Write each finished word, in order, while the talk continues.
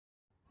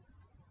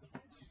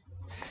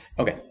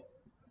Okay.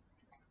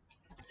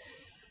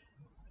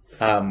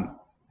 Um,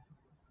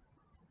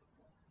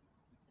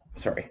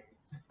 sorry.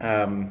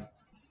 Um,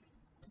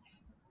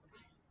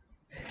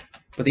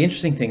 but the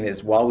interesting thing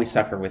is, while we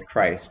suffer with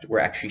Christ, we're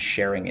actually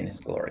sharing in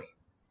his glory.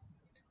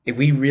 If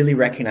we really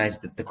recognize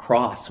that the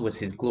cross was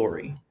his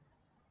glory,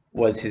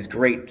 was his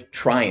great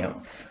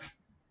triumph,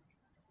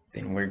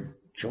 then we're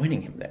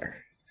joining him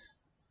there.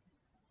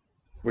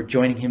 We're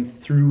joining him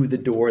through the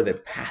door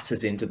that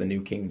passes into the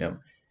new kingdom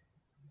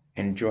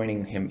and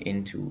joining him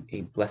into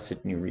a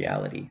blessed new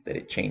reality that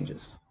it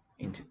changes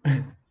into.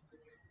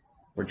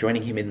 We're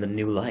joining him in the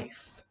new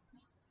life.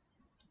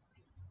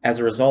 As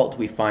a result,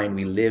 we find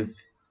we live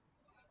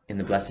in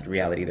the blessed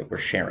reality that we're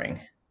sharing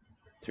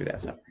through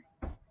that suffering.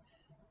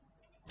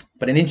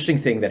 But an interesting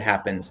thing that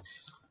happens,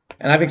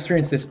 and I've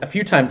experienced this a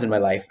few times in my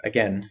life,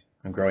 again,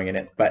 I'm growing in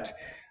it, but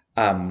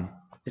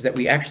is that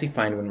we actually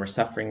find when we're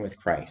suffering with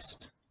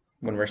Christ,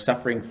 when we're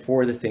suffering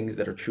for the things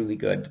that are truly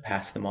good, to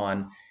pass them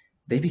on,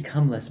 they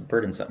become less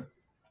burdensome.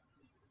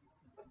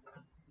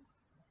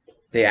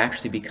 They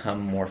actually become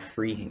more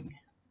freeing.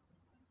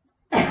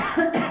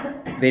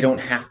 They don't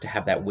have to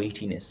have that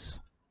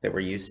weightiness that we're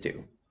used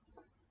to.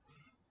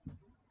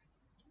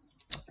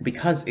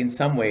 Because in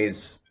some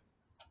ways,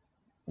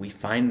 we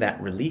find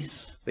that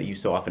release that you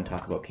so often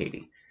talk about,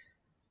 Katie,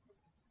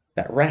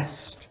 that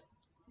rest.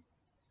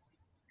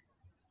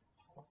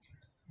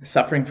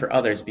 Suffering for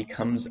others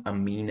becomes a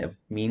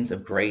means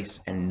of grace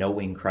and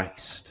knowing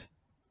Christ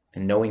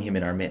and knowing him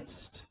in our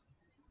midst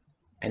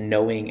and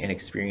knowing and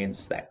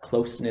experience that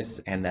closeness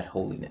and that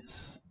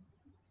holiness.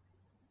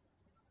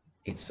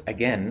 It's,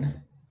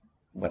 again,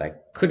 what I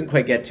couldn't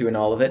quite get to in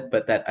all of it,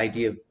 but that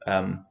idea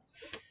of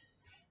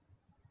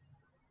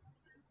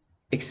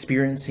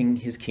experiencing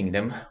his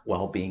kingdom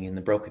while being in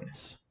the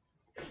brokenness.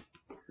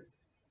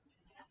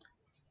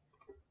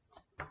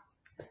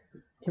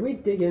 Can we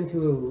dig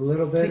into a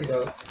little bit Please.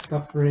 about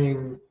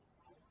suffering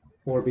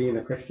for being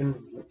a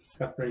Christian,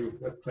 suffering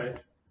with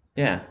Christ?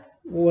 Yeah.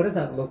 What does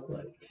that look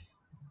like?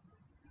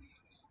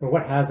 Or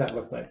what has that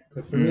looked like?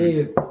 Because for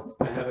me,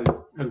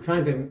 I'm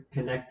trying to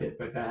connect it,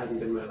 but that hasn't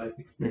been my life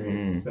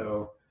experience.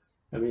 So,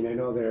 I mean, I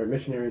know there are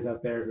missionaries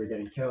out there who are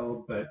getting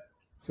killed, but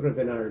sort of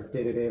in our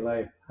day-to-day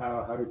life,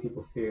 how do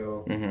people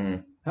feel?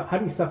 How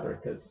do you suffer?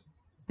 Because,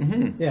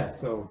 yeah,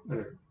 so I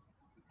don't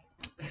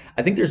know.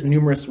 I think there's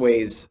numerous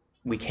ways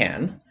we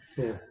can.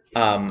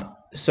 Yeah.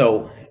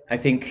 So I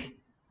think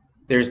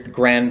there's the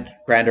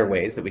grander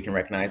ways that we can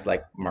recognize,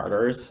 like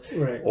martyrs,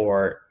 Right.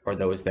 or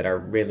those that are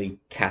really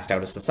cast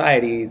out of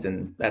societies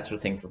and that sort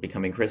of thing for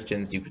becoming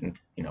Christians. You can,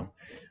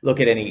 look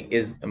at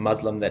is a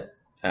Muslim that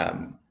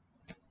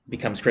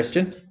becomes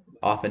Christian.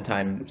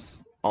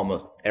 Oftentimes,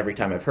 almost every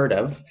time I've heard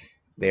of,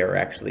 they are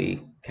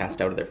actually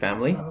cast out of their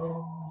family.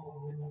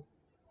 Oh,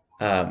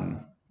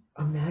 Um,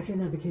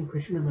 imagine I became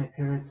Christian and my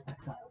parents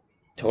exiled me.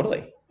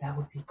 totally. That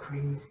would be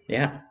crazy.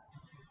 Yeah.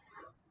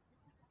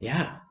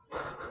 Yeah.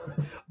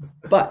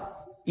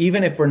 But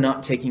even if we're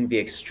not taking the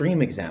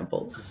extreme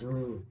examples,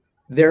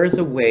 there is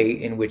a way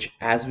in which,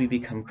 as we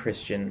become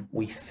Christian,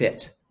 we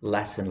fit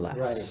less and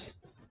less.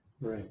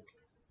 Right.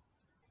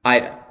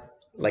 I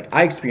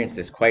experience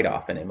this quite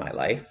often in my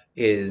life,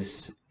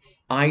 is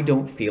I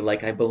don't feel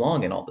like I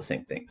belong in all the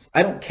same things.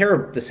 I don't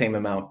care the same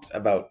amount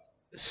about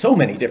so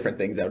many different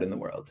things out in the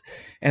world.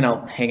 And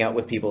I'll hang out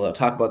with people that'll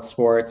talk about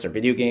sports or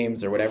video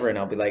games or whatever, and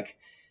I'll be like,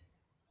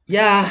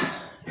 yeah,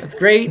 that's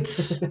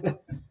great.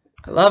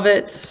 I love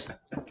it.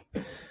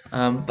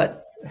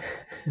 But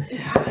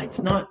yeah,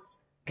 it's not.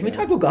 Can we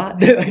talk about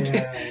God?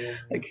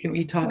 Like, can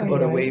we talk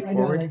about a way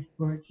forward? I like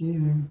sports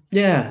either.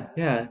 Yeah.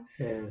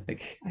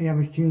 Like, I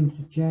always change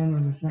the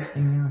channel to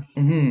something else.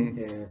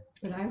 Yeah.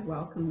 But I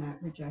welcome that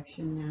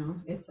rejection now.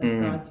 It's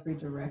like God's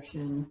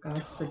redirection,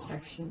 God's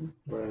protection.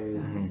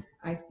 Right.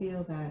 I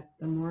feel that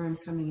the more I'm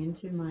coming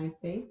into my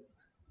faith,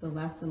 the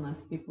less and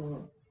less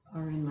people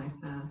are in my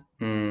path.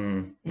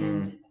 And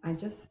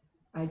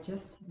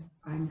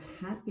I'm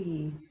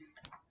happy.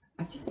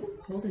 I've just been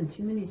pulled in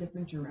too many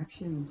different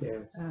directions.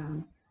 Yes.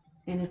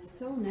 And it's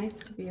so nice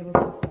to be able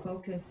to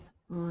focus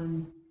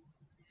on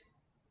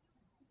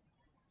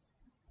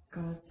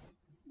God's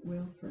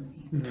will for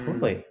me.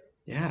 Totally.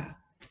 Yeah.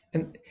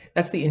 And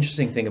that's the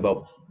interesting thing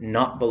about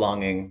not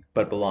belonging,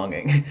 but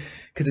belonging.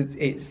 Because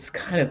it's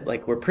kind of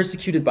like we're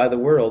persecuted by the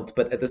world,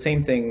 but at the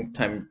same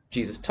time,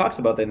 Jesus talks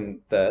about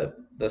in the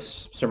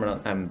Sermon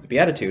on the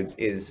Beatitudes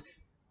is,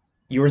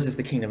 yours is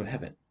the kingdom of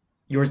heaven.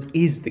 Yours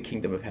is the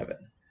kingdom of heaven.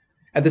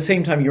 At the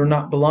same time, you're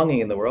not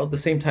belonging in the world. At the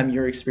same time,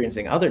 you're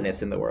experiencing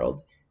otherness in the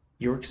world.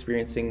 You're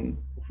experiencing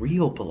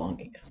real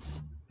belongingness,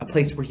 a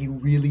place where you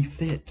really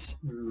fit,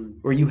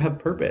 where you have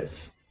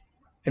purpose.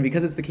 And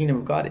because it's the kingdom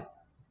of God,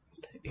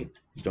 you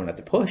don't have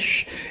to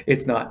push.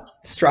 It's not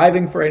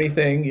striving for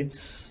anything.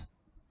 It's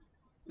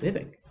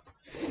living.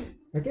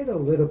 I get a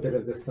little bit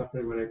of this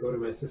suffering when I go to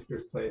my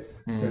sister's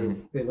place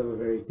because they live a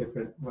very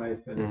different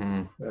life, and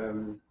it's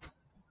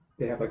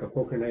they have like a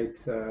poker night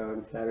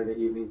on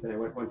Saturday evenings, and I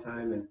went one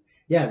time, and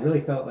yeah, it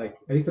really felt like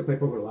I used to play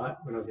poker a lot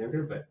when I was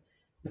younger, but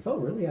I felt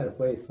really out of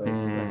place, like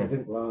I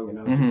didn't belong, and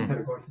I was just kind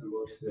of going through the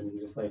motions and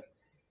just like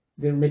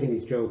they're making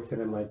these jokes,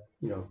 and I'm like,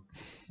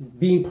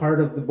 being part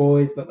of the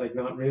boys, but like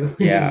not really.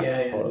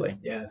 Yeah, totally.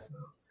 So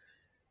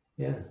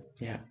yeah.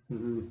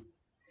 Mm-hmm.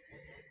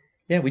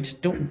 Yeah, we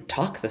just don't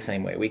talk the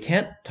same way. We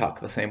can't talk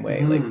the same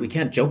way. Like we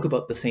can't joke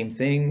about the same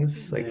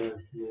things. Like and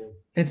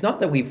it's not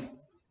that we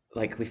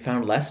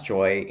found less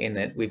joy in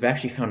it. We've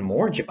actually found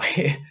more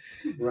joy.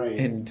 Right.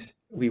 And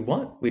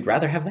we'd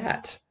rather have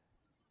that.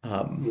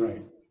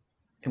 Right.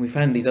 And we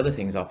find these other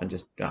things often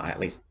just, at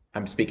least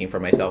I'm speaking for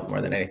myself more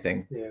than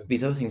anything. Yeah.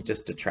 These other things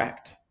just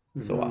detract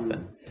so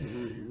often.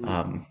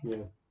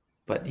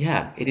 But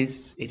yeah, it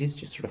is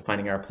just sort of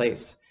finding our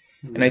place.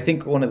 And I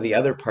think one of the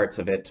other parts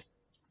of it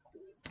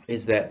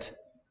is that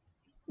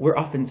we're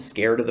often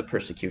scared of the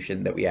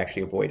persecution that we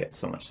actually avoid it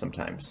so much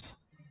sometimes.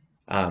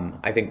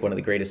 I think one of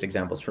the greatest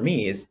examples for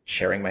me is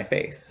sharing my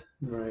faith.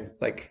 Right.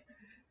 Like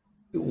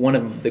one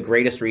of the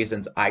greatest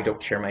reasons I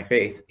don't share my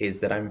faith is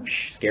that I'm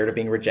scared of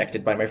being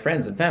rejected by my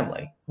friends and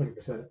family.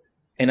 100%.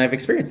 And I've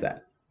experienced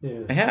that.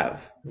 Yeah. I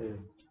have.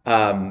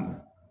 Yeah.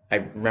 I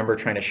remember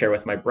trying to share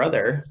with my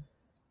brother,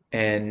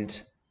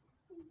 and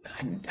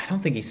I don't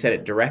think he said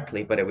it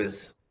directly, but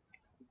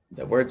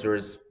the words were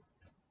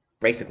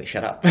basically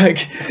shut up.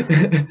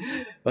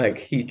 Like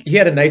he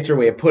had a nicer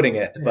way of putting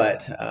it,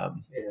 but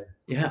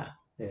yeah.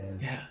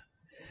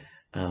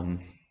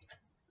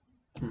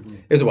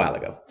 It was a while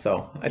ago,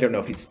 so I don't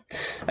know if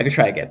I could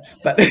try again,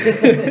 but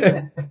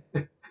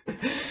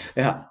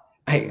yeah.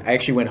 I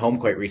actually went home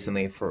quite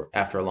recently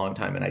after a long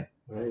time, and I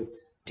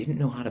didn't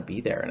know how to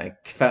be there, and I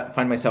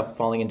find myself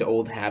falling into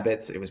old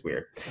habits. It was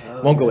weird.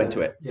 Won't go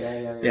into it.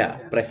 Yeah.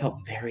 But I felt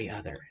very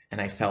other, and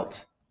I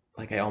felt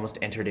like I almost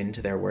entered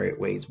into their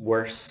ways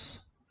worse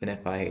than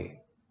if I.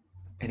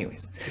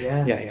 Anyways.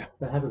 Yeah.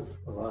 That happens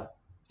a lot.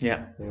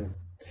 Yeah.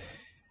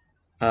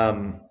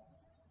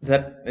 Is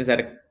that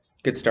a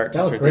good start?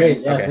 That was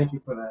great. Yeah. Okay. Thank you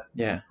for that.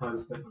 Yeah. Time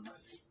spent on that.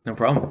 No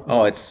problem.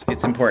 Oh,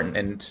 it's important,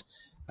 and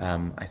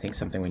I think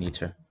something we need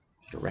to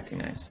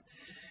recognize.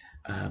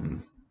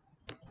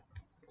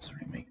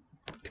 Sorry, my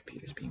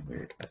computer's being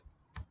weird, but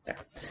there.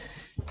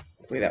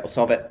 Hopefully that will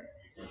solve it.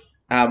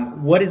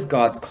 What is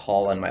God's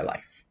call on my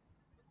life?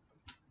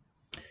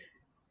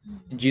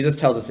 Jesus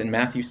tells us in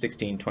Matthew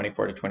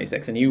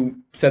 16:24-26, and you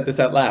said this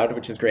out loud,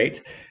 which is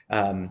great.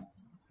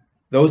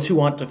 Those who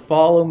want to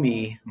follow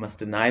me must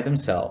deny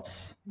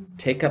themselves,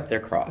 take up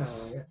their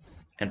cross,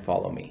 and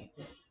follow me.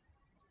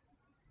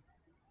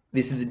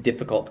 This is a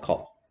difficult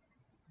call,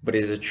 but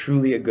it is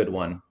truly a good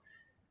one.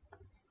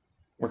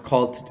 We're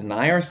called to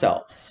deny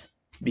ourselves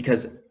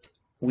because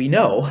we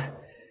know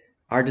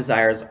our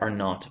desires are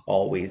not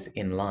always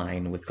in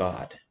line with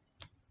God.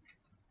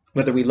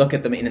 Whether we look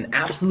at them in an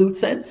absolute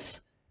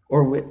sense,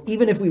 or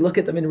even if we look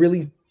at them in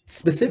really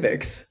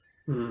specifics,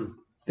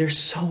 they're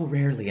so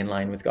rarely in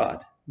line with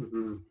God.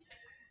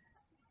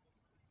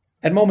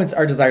 At moments,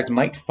 our desires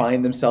might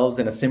find themselves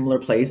in a similar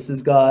place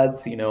as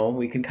God's.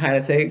 We can kind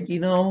of say,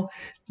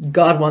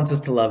 God wants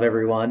us to love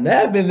everyone.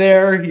 I've been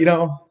there,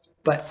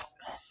 but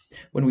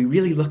when we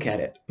really look at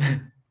it,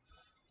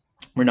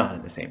 we're not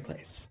in the same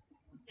place.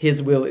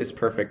 His will is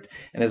perfect,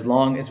 and as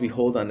long as we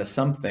hold on to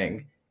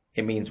something,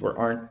 it means we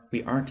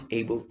aren't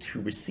able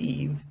to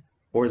receive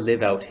or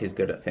live out his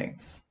good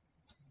things,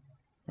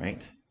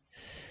 right?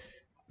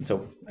 And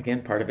so,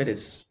 again, part of it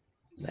is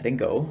letting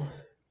go,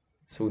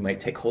 so we might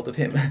take hold of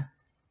him,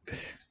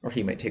 or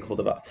he might take hold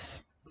of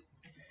us.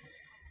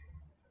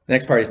 The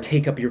next part is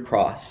take up your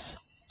cross.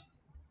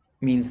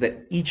 It means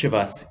that each of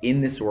us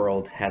in this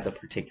world has a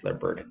particular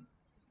burden.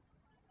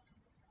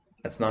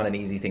 That's not an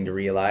easy thing to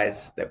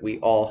realize, that we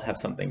all have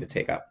something to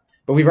take up.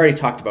 But we've already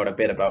talked about a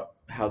bit about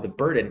how the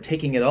burden,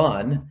 taking it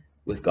on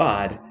with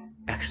God,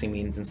 actually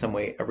means in some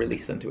way a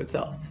release unto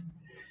itself.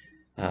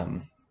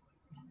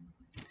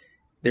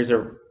 There's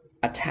a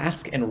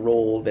task and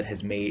role that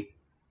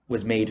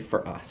was made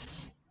for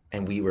us,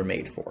 and we were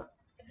made for.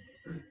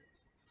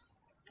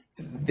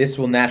 This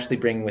will naturally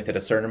bring with it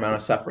a certain amount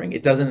of suffering.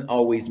 It doesn't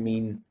always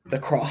mean the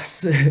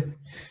cross,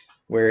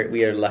 where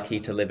we are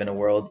lucky to live in a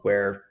world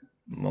where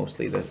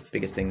mostly the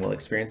biggest thing we'll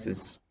experience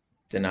is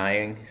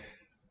denying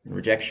and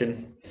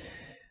rejection.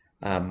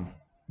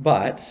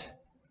 But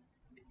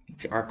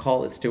our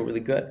call is still really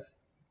good.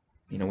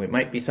 It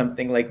might be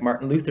something like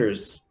Martin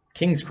Luther's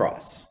King's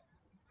Cross,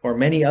 or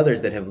many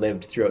others that have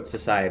lived throughout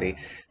society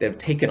that have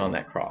taken on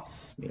that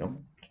cross.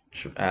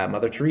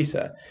 Mother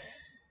Teresa.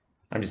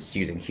 I'm just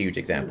using huge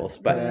examples,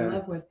 but I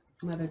love what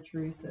Mother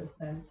Teresa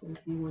says: if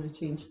you want to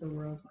change the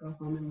world, go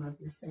home and love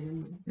your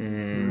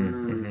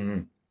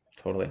family.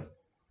 Totally.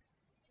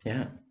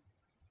 Yeah.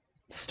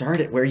 Start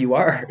it where you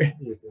are.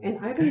 And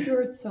I've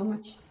endured so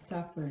much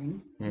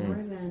suffering, more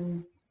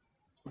than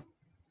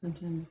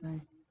sometimes I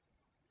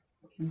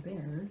can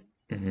bear.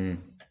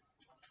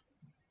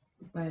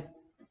 But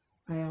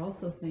I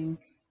also think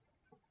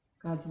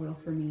God's will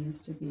for me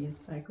is to be a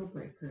cycle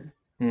breaker.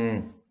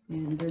 And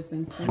there's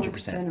been so 100%.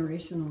 Much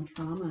generational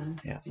trauma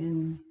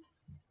in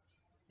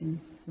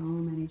so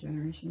many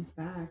generations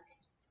back.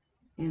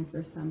 And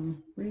for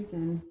some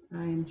reason,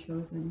 I am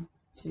chosen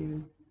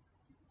to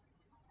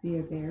be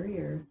a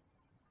barrier.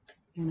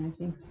 And I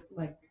think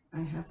like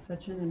I have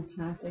such an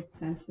empathic,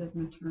 sensitive,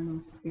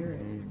 maternal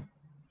spirit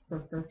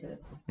for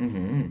purpose.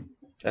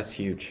 That's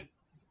huge.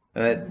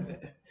 There's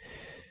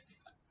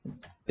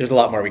a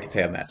lot more we could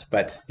say on that,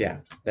 but yeah,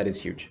 that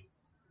is huge.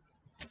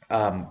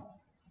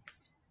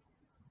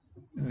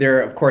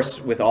 There, of course,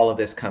 with all of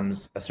this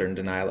comes a certain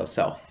denial of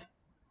self.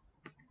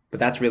 But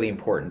that's really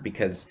important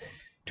because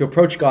to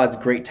approach God's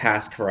great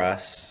task for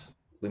us,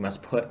 we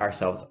must put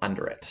ourselves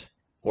under it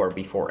or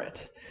before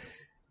it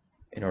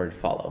in order to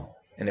follow.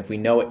 And if we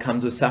know it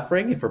comes with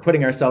suffering, if we're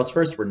putting ourselves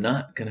first, we're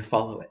not going to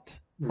follow it.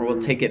 Or we'll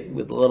take it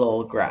with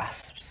little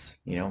grasps,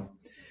 you know.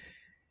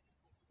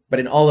 But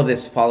in all of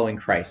this, following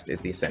Christ is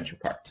the essential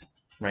part,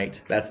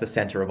 right? That's the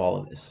center of all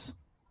of this.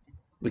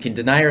 We can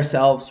deny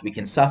ourselves, we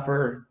can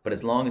suffer, but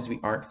as long as we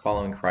aren't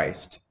following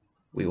Christ,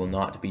 we will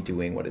not be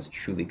doing what is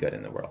truly good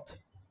in the world.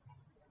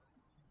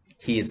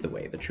 He is the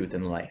way, the truth,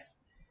 and the life.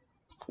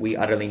 We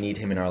utterly need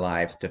him in our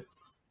lives,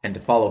 and to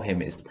follow him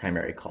is the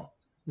primary call.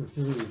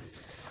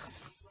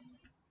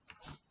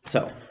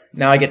 So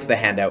now I get to the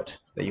handout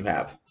that you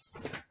have.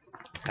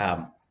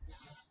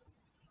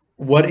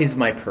 What is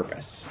my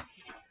purpose?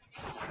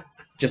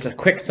 Just a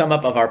quick sum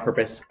up of our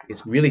purpose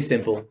is really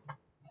simple: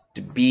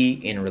 to be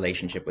in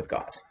relationship with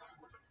God.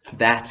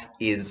 That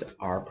is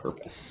our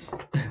purpose.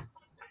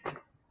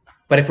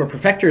 But if we're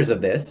perfecters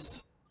of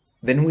this,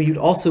 then we would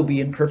also be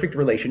in perfect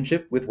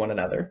relationship with one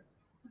another,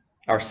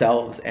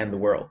 ourselves, and the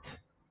world.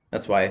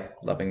 That's why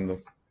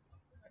loving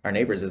our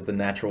neighbors is the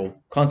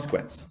natural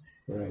consequence.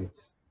 Right.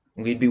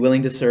 We'd be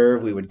willing to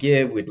serve, we would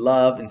give, we'd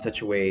love in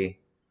such a way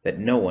that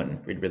no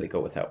one would really go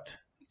without.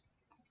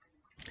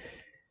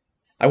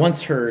 I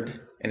once heard,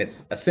 and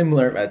it's a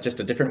similar, just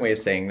a different way of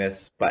saying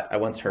this, but I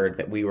once heard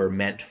that we were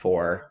meant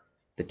for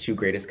the 2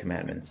 greatest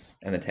commandments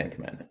and the 10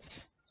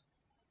 commandments,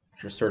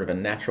 which are sort of a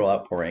natural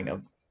outpouring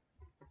of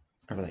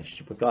our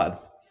relationship with God.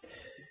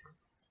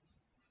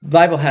 The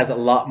Bible has a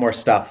lot more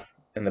stuff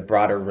in the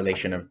broader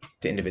relation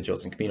to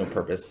individuals and communal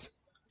purpose.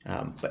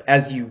 But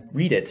as you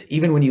read it,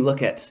 even when you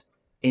look at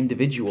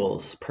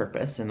individuals'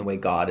 purpose and the way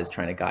God is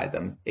trying to guide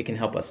them, it can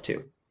help us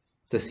too,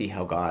 to see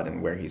how God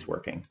and where he's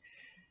working.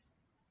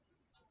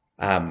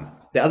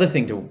 The other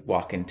thing to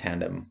walk in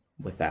tandem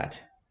with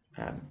that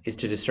is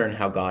to discern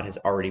how God has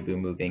already been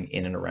moving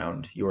in and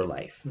around your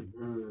life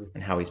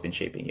and how he's been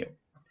shaping you.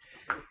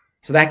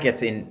 So that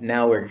gets in,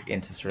 now we're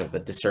into sort of the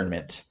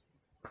discernment.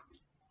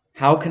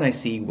 How can I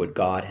see what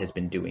God has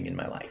been doing in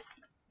my life?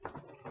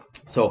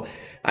 So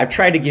I've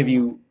tried to give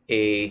you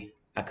a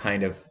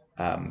kind of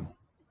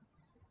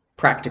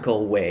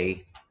practical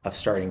way of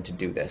starting to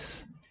do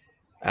this.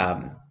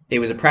 It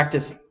was a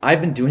practice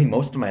I've been doing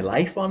most of my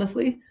life,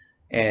 honestly,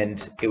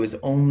 and it was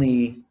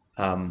only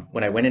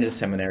when I went into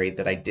seminary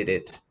that I did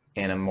it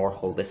in a more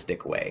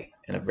holistic way,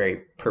 in a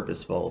very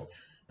purposeful.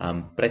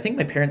 But I think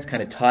my parents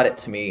kind of taught it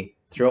to me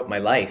throughout my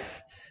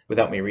life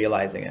without me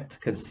realizing it,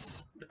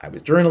 because I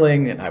was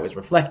journaling and I was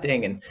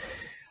reflecting.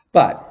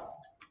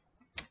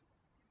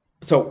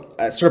 So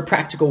a sort of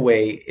practical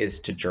way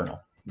is to journal.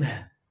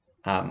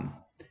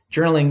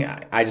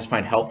 Journaling, I just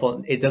find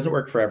helpful. It doesn't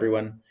work for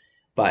everyone,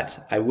 but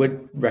I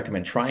would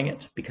recommend trying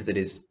it because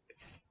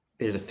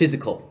there's a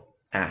physical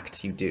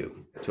act you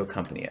do to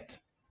accompany it.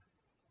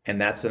 And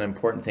that's an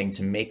important thing,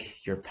 to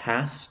make your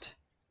past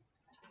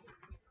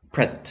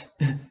present,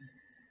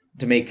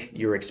 to make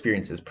your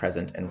experiences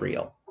present and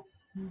real.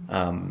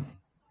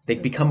 They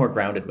become more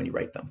grounded when you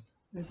write them.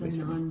 There's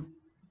a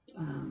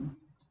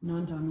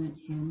non-dominant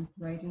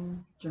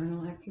handwriting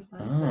journal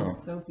exercise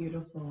that's so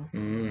beautiful.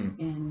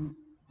 And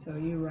so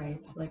you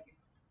write, like,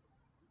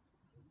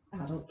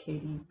 adult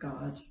Katie,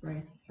 God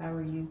writes, how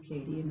are you,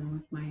 Katie? And then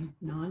with my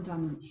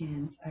non-dominant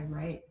hand, I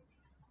write,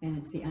 and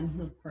it's the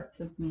unhealed parts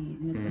of me,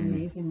 and it's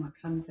amazing what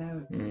comes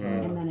out.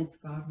 And then it's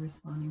God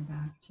responding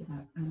back to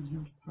that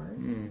unhealed part.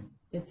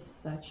 It's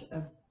such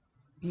a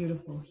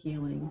beautiful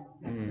healing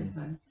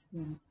exercise.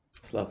 Yeah.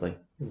 It's lovely.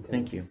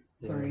 Thank you.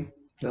 Sorry.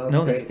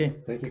 No, that's okay.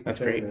 Thank you for that's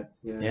sharing great.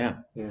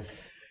 That. Yeah.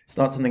 It's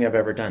not something I've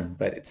ever done,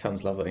 but it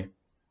sounds lovely.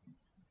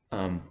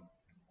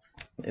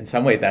 In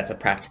some way, that's a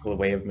practical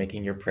way of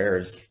making your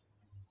prayers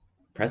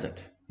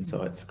present, and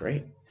so it's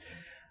great.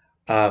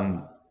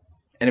 An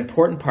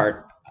important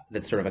part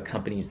that sort of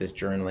accompanies this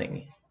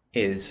journaling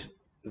is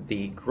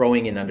the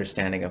growing in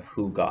understanding of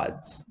who God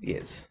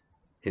is,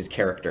 his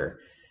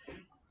character,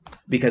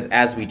 because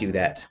as we do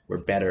that, we're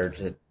better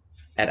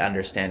at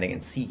understanding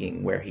and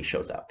seeing where he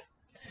shows up.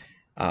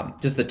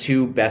 Just the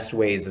 2 best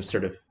ways of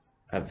sort of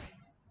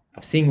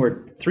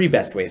seeing 3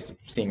 best ways of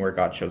seeing where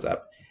God shows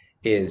up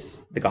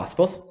is the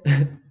Gospels.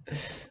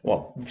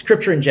 Well,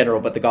 Scripture in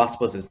general, but the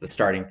Gospels is the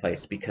starting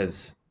place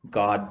because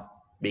God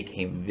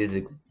became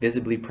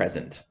visibly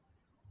present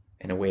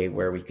in a way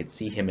where we could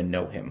see him and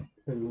know him.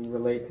 And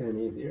relate to him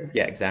easier.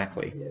 Yeah,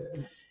 exactly.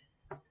 Yeah.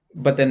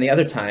 But then the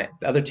other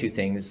 2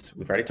 things,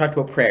 we've already talked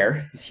about.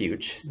 Prayer is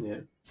huge.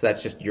 Yeah. So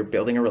that's just, you're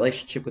building a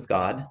relationship with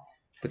God.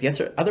 But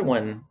the other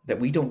one that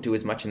we don't do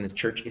as much in this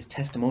church is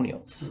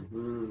testimonials,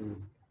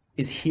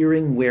 is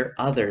hearing where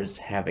others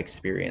have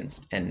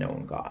experienced and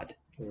known God.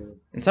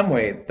 In some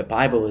way, the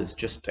Bible is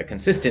just a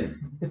consistent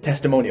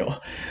testimonial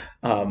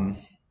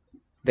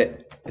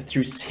that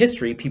through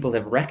history, people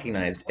have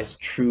recognized as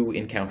true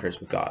encounters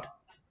with God.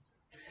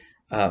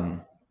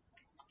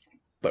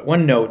 But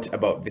one note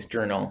about this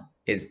journal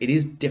is it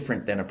is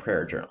different than a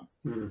prayer journal.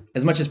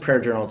 As much as prayer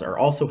journals are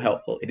also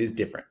helpful, it is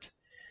different.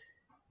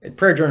 A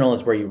prayer journal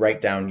is where you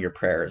write down your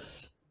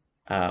prayers.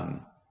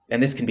 And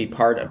this can be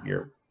part of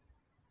your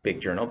big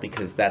journal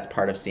because that's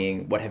part of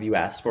seeing what have you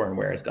asked for and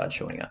where is God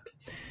showing up.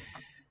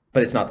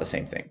 But it's not the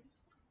same thing.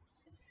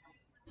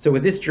 So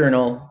with this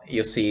journal,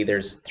 you'll see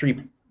there's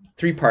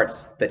three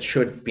parts that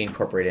should be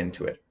incorporated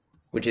into it,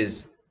 which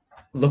is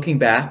looking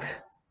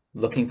back,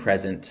 looking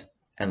present,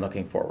 and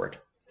looking forward.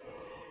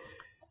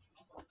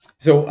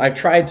 So I've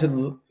tried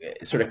to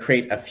sort of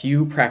create a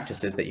few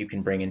practices that you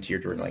can bring into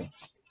your journaling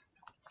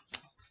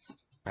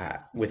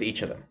with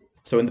each of them.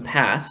 So in the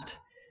past,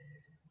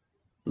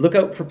 look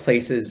out for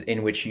places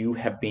in which you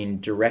have been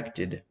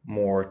directed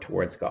more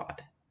towards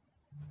God.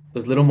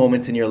 Those little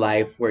moments in your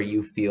life where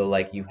you feel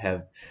like you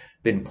have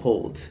been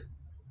pulled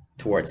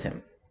towards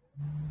him.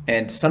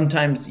 And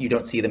sometimes you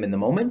don't see them in the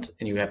moment,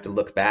 and you have to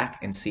look back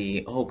and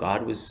see, oh,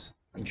 God was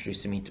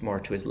introducing me more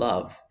to his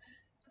love,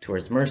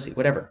 towards mercy,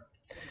 whatever.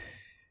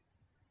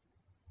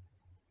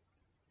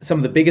 Some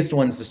of the biggest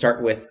ones to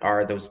start with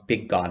are those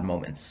big God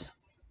moments,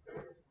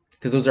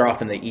 because those are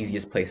often the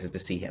easiest places to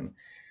see him,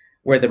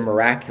 where the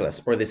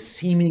miraculous or the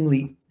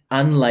seemingly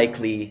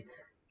unlikely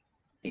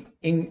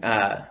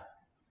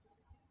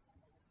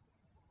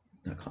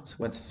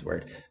what's this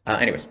word?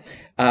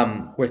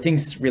 Where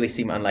things really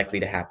seem unlikely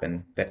to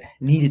happen that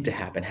needed to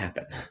happen.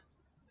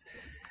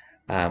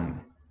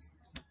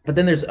 But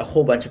then there's a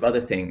whole bunch of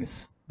other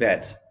things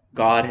that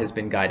God has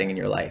been guiding in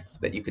your life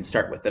that you can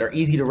start with that are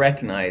easy to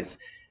recognize,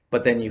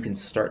 but then you can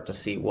start to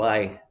see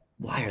why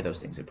are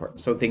those things important?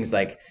 So things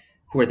like,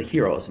 who are the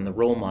heroes and the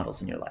role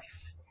models in your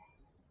life?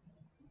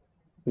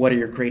 What are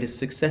your greatest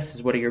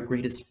successes? What are your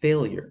greatest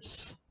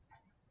failures?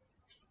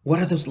 What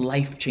are those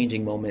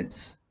life-changing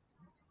moments?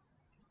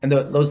 And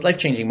those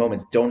life-changing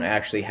moments don't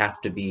actually have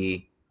to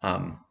be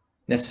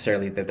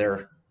necessarily that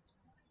they're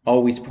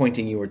always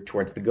pointing you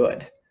towards the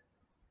good.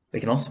 They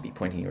can also be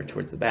pointing you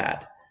towards the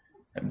bad.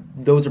 And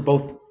those are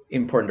both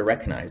important to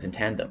recognize in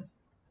tandem.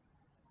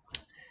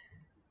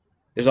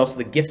 There's also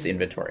the gifts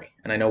inventory.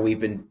 And I know we've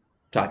been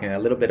talking a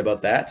little bit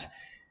about that,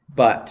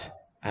 but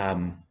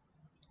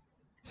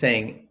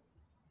saying,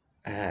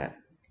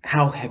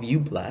 how have you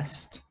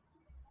blessed?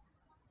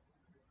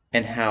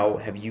 And how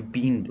have you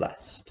been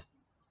blessed?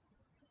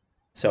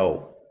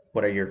 So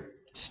what are your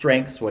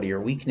strengths? What are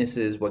your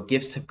weaknesses? What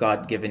gifts have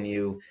God given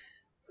you?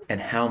 And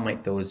how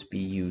might those be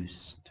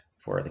used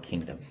for the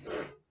kingdom?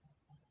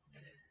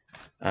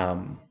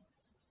 And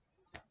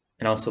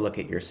also look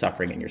at your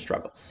suffering and your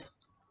struggles.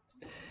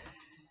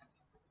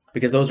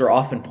 Because those are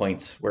often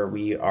points where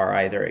we are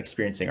either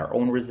experiencing our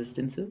own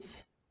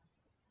resistances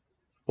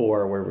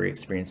or where we're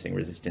experiencing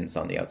resistance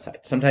on the outside.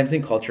 Sometimes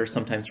in culture,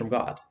 sometimes from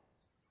God.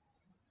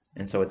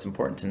 And so it's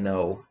important to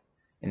know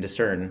and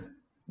discern,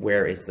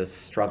 where is this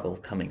struggle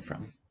coming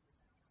from?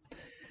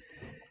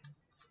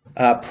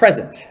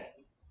 Present.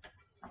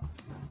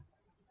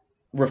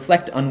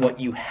 Reflect on what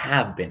you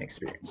have been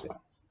experiencing.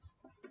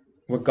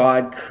 What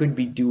God could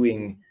be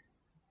doing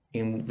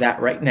in that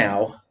right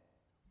now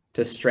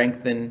to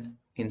strengthen,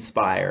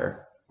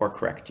 inspire, or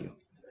correct you.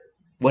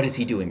 What is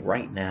he doing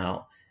right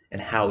now,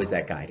 and how is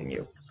that guiding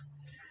you?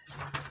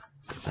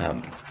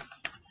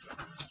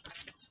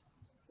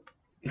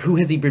 Who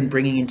has he been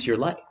bringing into your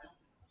life?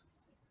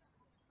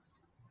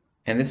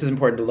 And this is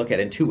important to look at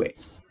in two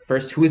ways.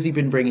 First, who has he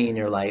been bringing in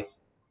your life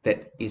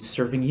that is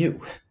serving you,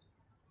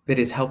 that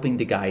is helping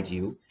to guide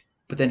you?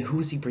 But then who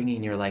is he bringing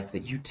in your life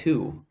that you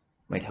too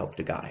might help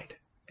to guide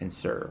and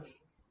serve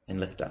and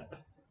lift up?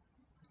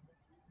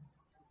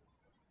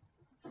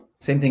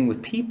 Same thing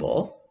with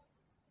people.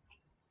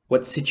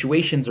 What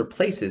situations or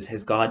places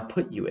has God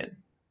put you in?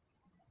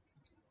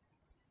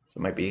 So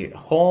it might be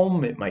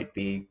home, it might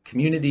be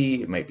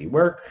community, it might be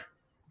work.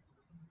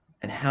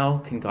 And how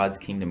can God's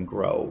kingdom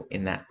grow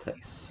in that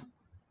place?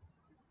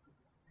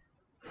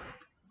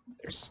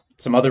 There's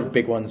some other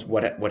big ones.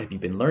 What have you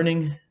been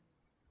learning?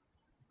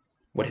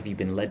 What have you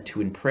been led to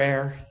in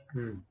prayer?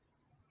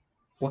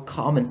 What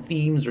common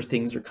themes or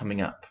things are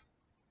coming up?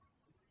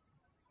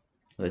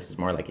 This is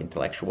more like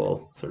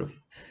intellectual sort of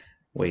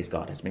ways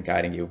God has been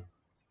guiding you.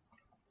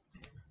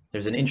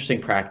 There's an interesting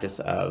practice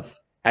of,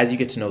 as you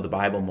get to know the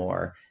Bible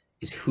more,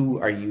 is who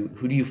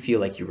do you feel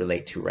like you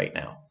relate to right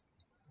now?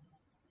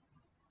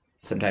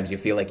 Sometimes you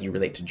feel like you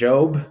relate to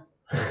Job.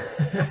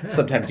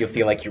 Sometimes you'll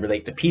feel like you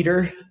relate to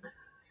Peter.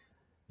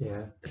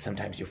 Yeah.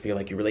 Sometimes you'll feel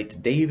like you relate to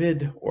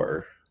David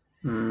or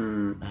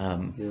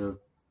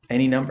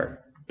any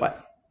number.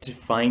 But to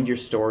find your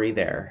story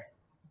there,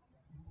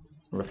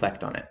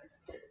 reflect on it.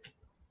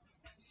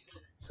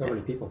 So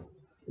many people.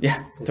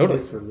 Yeah, a totally.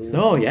 choice from you.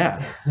 Oh,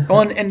 yeah.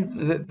 Oh, and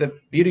the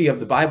beauty of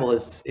the Bible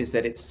is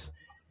that it's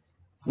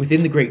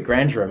within the great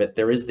grandeur of it,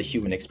 there is the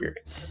human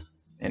experience,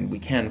 and we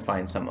can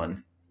find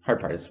someone. Hard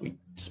part is we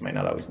just might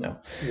not always know.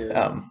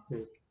 Yeah.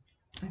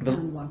 I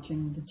found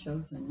watching The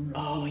Chosen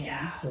Oh really,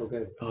 yeah. So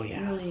good. Oh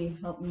yeah. really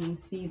helped me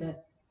see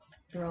that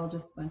they're all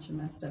just a bunch of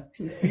messed up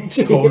people.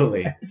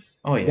 Totally.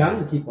 Oh yeah.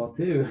 Young people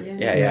too.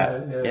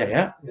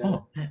 Yeah.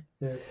 Oh.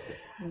 Yeah.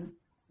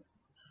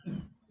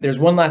 There's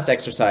one last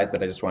exercise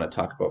that I just want to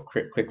talk about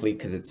quickly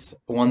because it's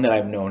one that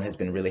I've known has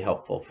been really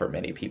helpful for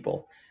many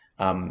people.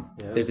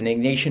 There's an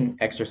Ignatian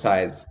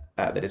exercise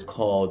that is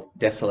called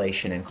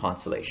desolation and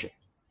consolation.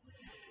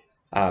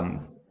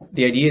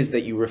 The idea is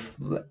that you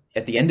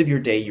at the end of your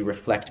day, you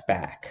reflect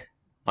back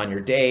on your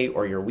day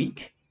or your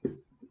week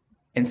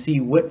and see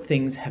what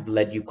things have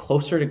led you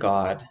closer to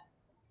God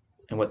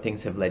and what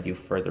things have led you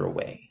further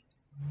away.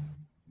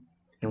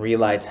 And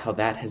realize how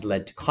that has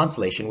led to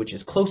consolation, which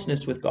is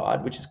closeness with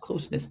God, which is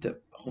closeness to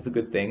all the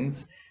good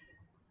things,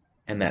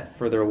 and that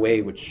further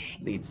away, which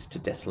leads to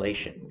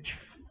desolation, which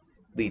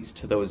leads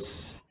to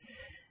those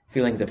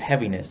feelings of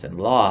heaviness and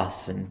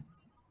loss and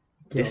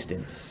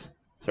distance.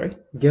 Sorry?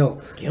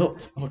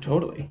 Guilt. Oh,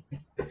 totally.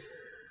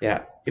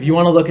 Yeah. If you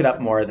want to look it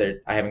up more,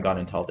 I haven't gone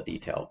into all the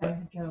detail, but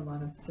I get a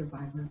lot of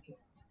survivor guilt.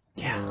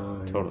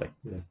 yeah, totally.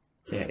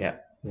 Yeah.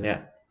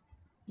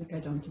 Like I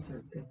don't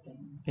deserve good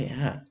things.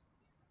 Yeah.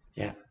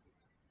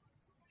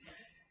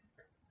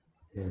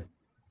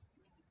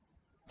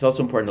 It's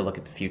also important to look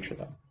at the future,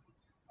 though.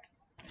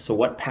 So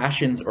what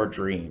passions or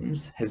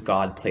dreams has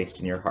God placed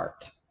in your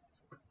heart?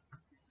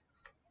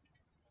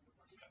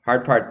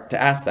 Hard part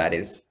to ask that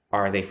is,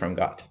 are they from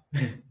God?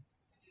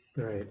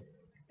 Right.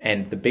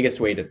 And the biggest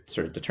way to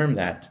sort of determine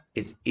that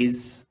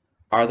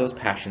are those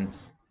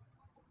passions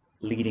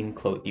leading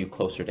you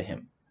closer to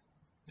Him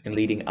and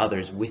leading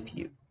others with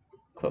you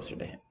closer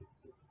to Him?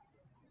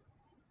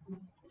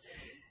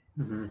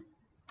 Mm-hmm.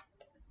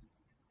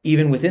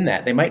 Even within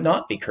that, they might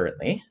not be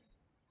currently.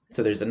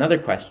 So there's another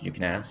question you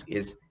can ask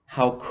is,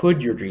 how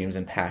could your dreams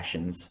and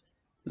passions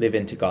live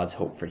into God's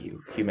hope for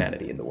you,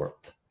 humanity, and the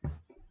world?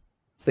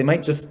 So they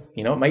might just,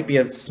 it might be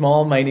a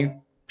small, minute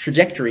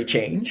trajectory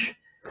change,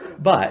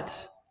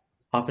 but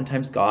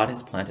oftentimes God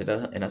has planted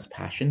in us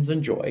passions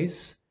and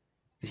joys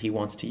that He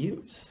wants to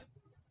use.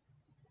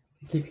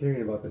 I keep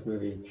hearing about this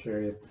movie,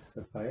 Chariots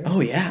of Fire. Oh,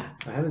 yeah.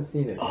 I haven't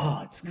seen it. Oh,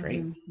 it's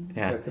great.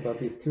 Yeah. It's about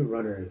these two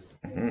runners,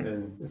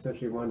 and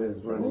essentially one is running.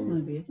 It's an old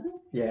movie, isn't it?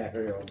 Yeah,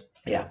 very old.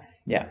 Yeah.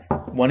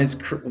 One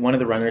of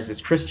the runners is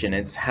Christian.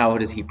 It's how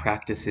does he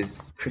practice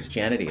his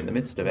Christianity in the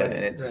midst of it,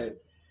 and it's right.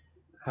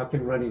 How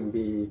can running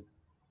be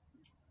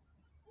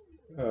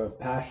a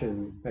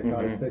passion that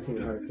God is placing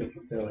in your heart to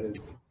fulfill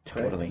His?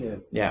 Totally.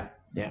 Right? Yeah.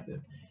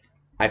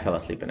 I fell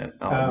asleep in it,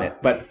 I'll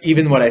admit, but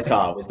even what I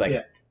saw was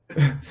like.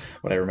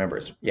 What I remember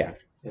is,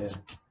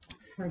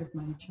 Part of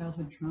my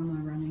childhood trauma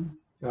running.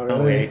 Oh, really?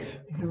 Oh, right.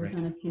 I was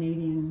on a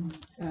Canadian,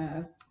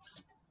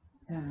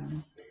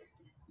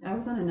 I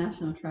was on a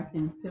national track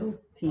and field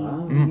team.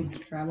 Wow. We used to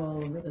travel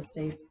all over the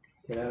States.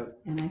 Yeah.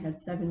 And I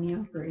had 7 knee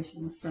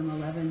operations from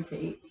 11 to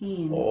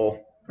 18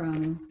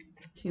 from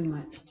too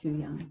much, too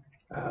young.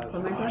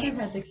 But my brother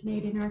had the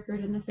Canadian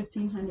record in the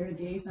 1500,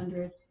 the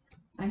 800.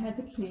 I had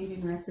the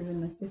Canadian record in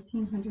the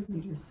 1500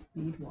 meters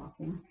speed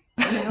walking.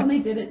 And I only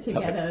did it to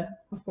get a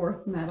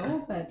 4th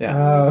medal, but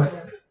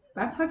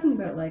I'm talking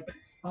about like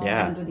all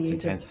under the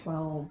age of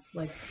 12.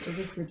 Like it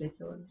was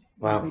ridiculous.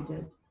 Wow. What we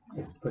did.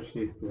 Just push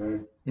these two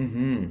hard.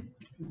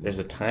 There's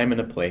a time and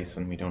a place,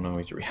 and we don't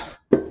always realize.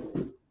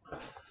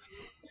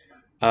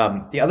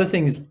 The other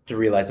things to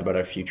realize about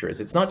our future is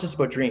it's not just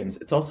about dreams.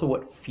 It's also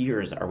what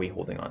fears are we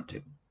holding on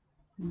to.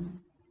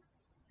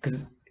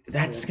 Because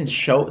that can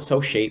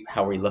shape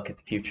how we look at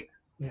the future.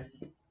 Yeah.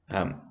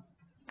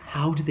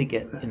 How do they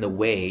get in the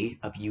way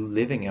of you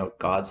living out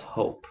God's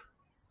hope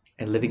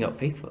and living out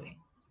faithfully?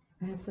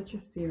 I have such a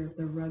fear of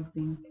the rug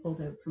being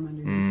pulled out from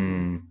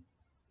underneath.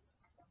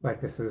 Like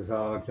this is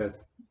all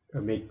just a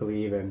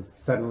make-believe and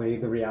suddenly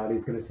the reality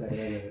is going to set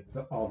in and it's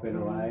all been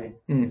a lie.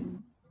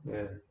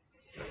 Yeah.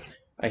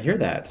 I hear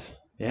that.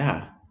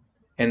 Yeah.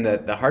 And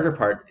the harder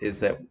part is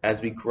that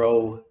as we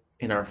grow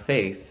in our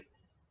faith,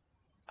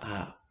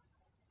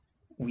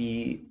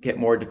 we get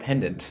more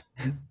dependent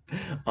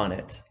on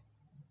it.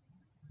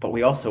 But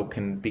we also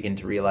can begin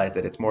to realize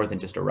that it's more than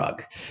just a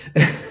rug.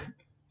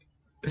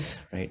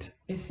 Right?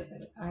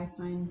 I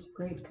find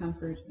great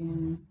comfort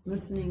in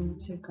listening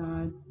to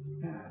God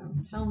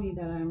tell me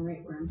that I'm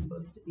right where I'm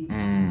supposed to be.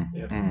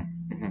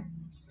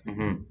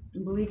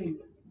 Believing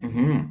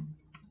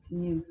it's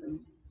new for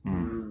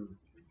me.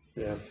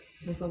 Yeah.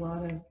 There's a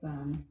lot of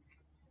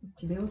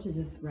to be able to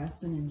just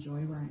rest and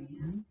enjoy where I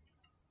am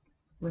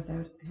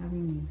without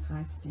having these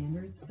high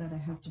standards that I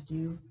have to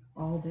do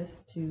all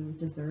this to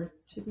deserve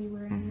to be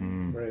where I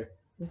am. Right.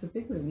 There's a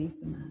big relief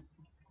in that.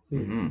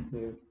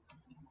 Yeah.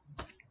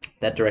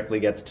 That directly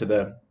gets to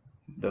the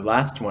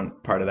last one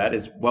part of that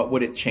is, what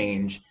would it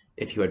change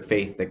if you had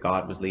faith that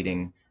God was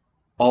leading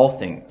all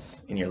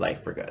things in your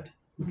life for good?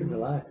 You can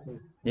relax.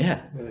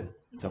 Yeah, Yeah.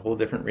 it's a whole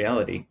different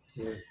reality.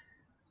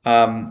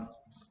 Yeah.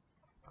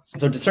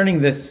 So discerning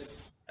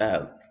this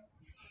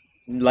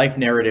life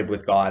narrative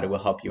with God will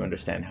help you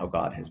understand how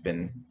God has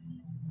been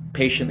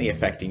patiently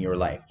affecting your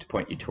life to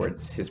point you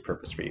towards his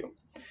purpose for you.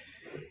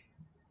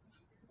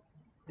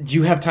 Do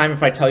you have time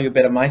if I tell you a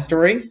bit of my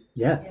story?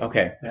 Yes.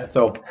 Okay. Yes.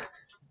 So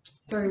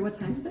Sorry, what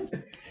time is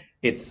it?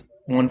 it's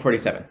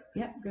 1:47.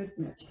 Yeah, good.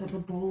 Just have a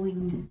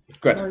bowling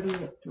Good. party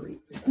at 3.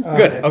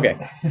 Good. Nice. Okay.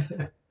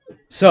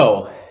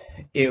 So,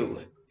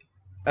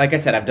 like I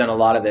said, I've done a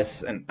lot of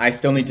this, and I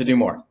still need to do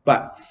more.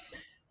 But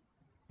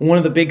one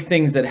of the big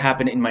things that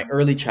happened in my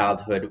early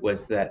childhood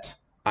was that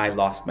I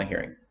lost my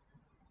hearing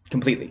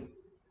completely.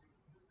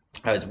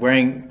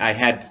 I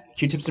had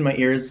Q-tips in my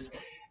ears,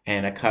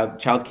 and a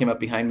child came up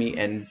behind me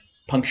and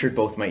punctured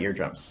both my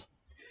eardrums.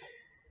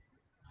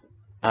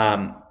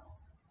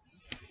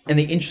 And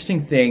the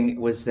interesting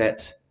thing was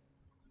that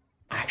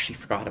I actually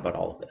forgot about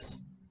all of this.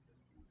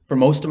 For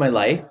most of my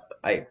life,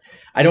 I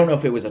don't know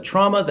if it was a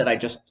trauma that I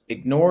just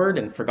ignored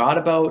and forgot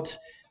about,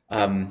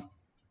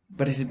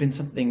 but it had been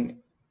something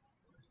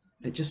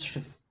that just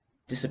sort of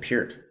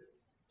disappeared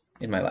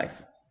in my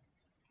life.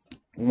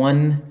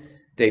 One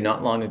day,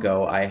 not long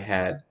ago, I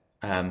had,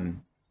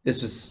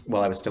 this was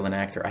while I was still an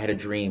actor, I had a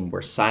dream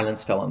where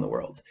silence fell on the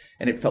world,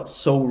 and it felt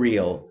so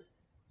real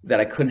that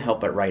I couldn't help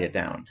but write it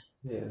down.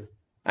 Yeah.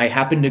 I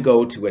happened to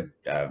go to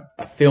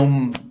a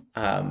film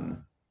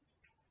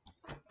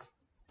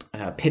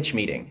pitch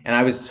meeting, and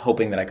I was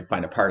hoping that I could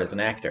find a part as an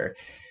actor.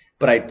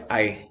 But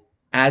I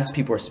as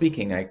people were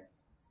speaking,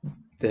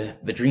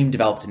 the dream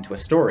developed into a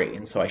story,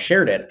 and so I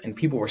shared it, and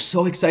people were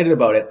so excited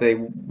about it, they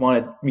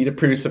wanted me to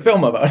produce a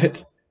film about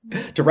it,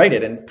 to write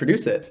it and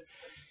produce it.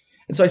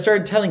 And so I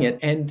started telling it,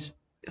 and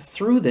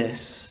through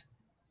this,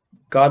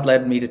 God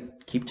led me to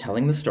keep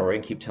telling the story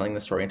and keep telling the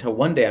story until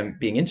one day I'm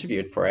being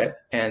interviewed for it,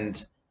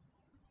 and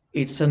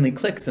it suddenly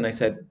clicks, and I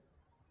said,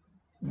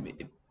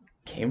 it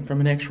came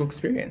from an actual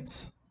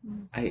experience.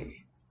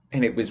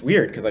 And it was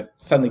weird because I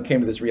suddenly came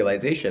to this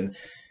realization,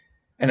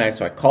 and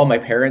so I call my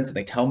parents, and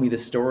they tell me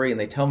this story, and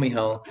they tell me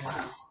how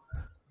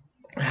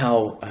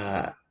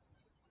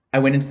I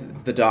went into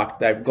the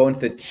doctor. I go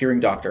into the hearing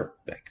doctor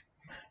like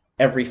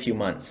every few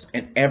months,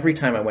 and every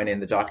time I went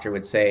in, the doctor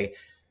would say,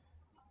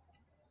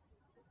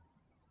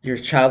 your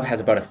child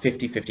has about a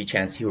 50-50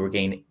 chance he will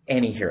regain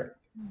any hearing.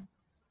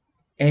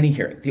 Any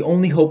hearing. The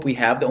only hope we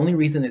have, the only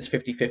reason it's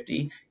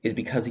 50-50 is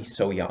because he's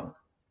so young.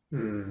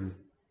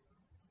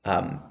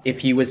 If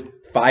he was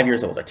 5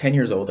 years older, 10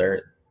 years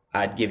older,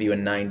 I'd give you a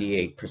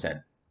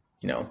 98%,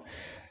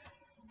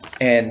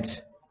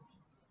 And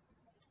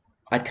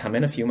I'd come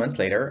in a few months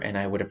later and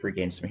I would have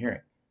regained some hearing.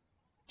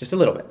 Just a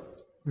little bit.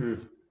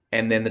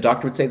 And then the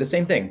doctor would say the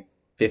same thing,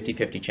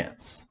 50-50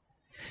 chance.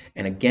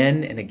 And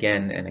again and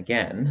again and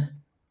again,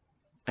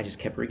 I just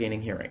kept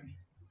regaining hearing.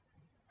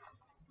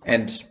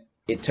 And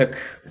it took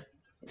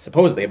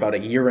supposedly about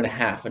 1.5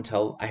 years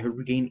until I would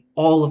regain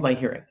all of my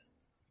hearing.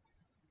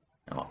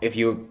 Now, if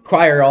you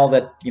acquire all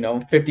that,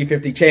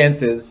 50-50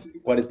 chances,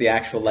 what is the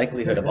actual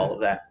likelihood of all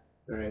of that?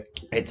 Right.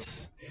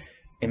 It's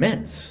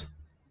immense.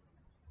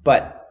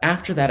 But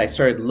after that, I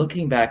started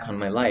looking back on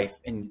my life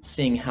and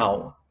seeing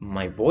how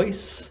my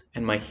voice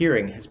and my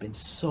hearing has been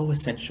so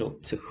essential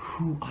to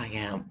who I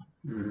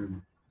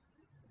am,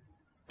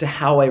 to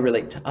how I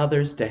relate to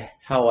others, to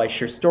how I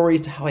share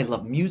stories, to how I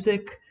love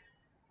music,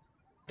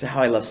 to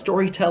how I love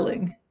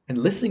storytelling and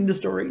listening to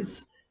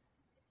stories,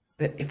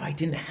 that if I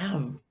didn't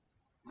have,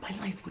 my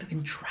life would have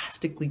been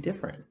drastically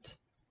different.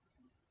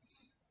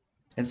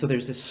 And so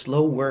there's this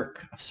slow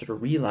work of sort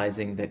of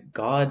realizing that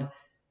God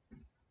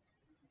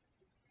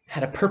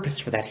had a purpose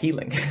for that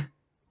healing,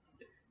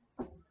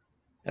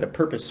 had a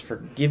purpose for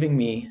giving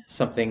me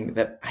something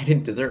that I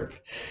didn't deserve.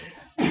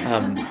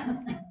 And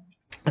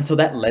so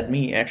that led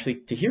me actually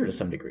to here to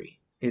some degree,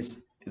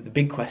 is the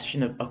big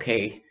question of,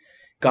 okay,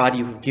 God,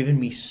 you have given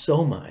me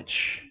so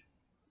much.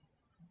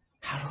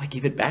 How do I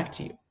give it back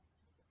to you?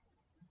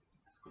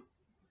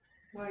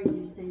 Why do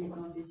you say you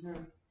don't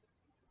deserve?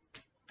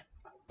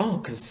 Oh,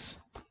 because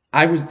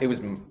it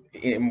was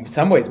in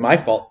some ways my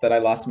fault that I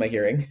lost my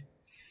hearing.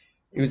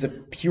 It was a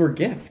pure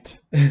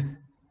gift.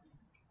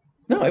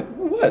 No, it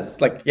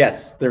was like,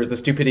 yes, there was the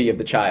stupidity of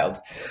the child,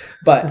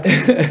 but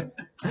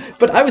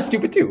but I was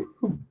stupid too.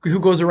 Who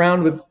goes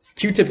around with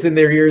Q-tips in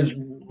their ears,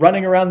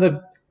 running around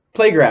the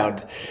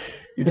playground?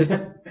 You're just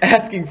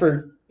asking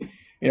for,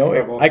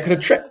 I could have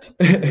tripped.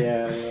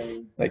 Yeah.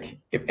 Like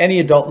if any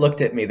adult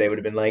looked at me, they would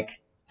have been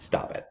like,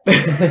 "Stop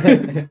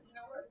it."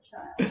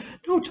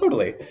 No,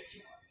 totally.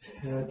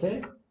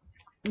 Okay.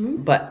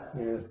 But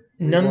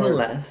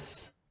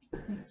nonetheless,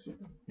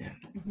 yeah,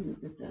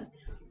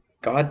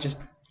 God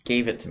just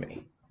gave it to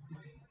me.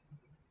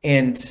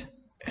 And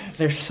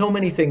there's so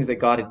many things that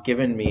God had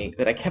given me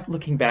that I kept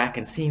looking back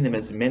and seeing them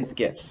as immense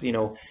gifts.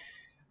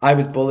 I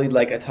was bullied,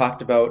 like I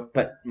talked about,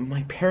 but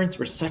my parents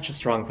were such a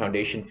strong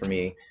foundation for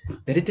me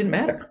that it didn't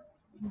matter.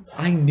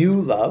 I knew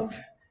love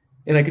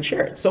and I could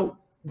share it. So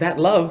that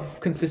love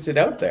consisted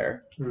out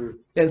there.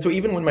 And so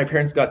even when my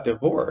parents got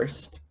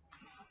divorced,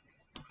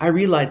 I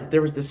realized that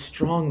there was this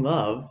strong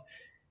love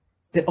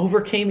that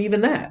overcame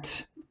even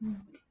that.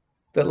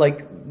 That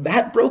like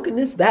that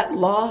brokenness, that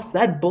loss,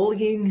 that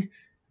bullying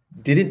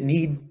didn't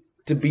need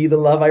to be the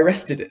love I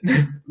rested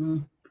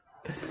in.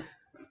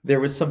 There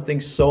was something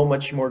so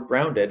much more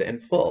grounded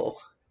and full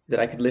that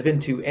I could live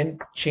into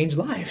and change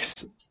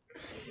lives.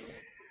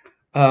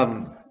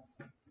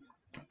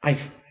 I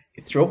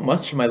Throughout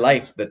much of my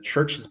life, the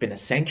church has been a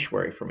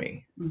sanctuary for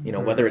me. You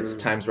know, whether it's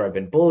times where I've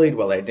been bullied,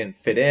 where I didn't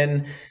fit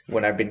in,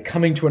 when I've been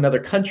coming to another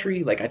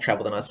country, like I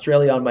traveled in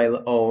Australia on my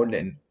own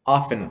and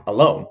often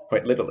alone,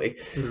 quite literally.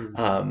 And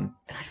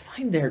I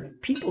find there are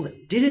people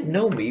that didn't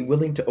know me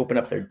willing to open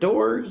up their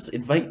doors,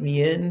 invite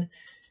me in,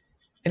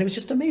 and it was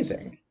just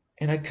amazing.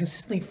 And I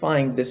consistently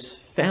find this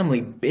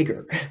family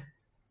bigger.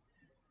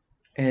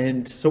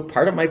 And so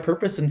part of my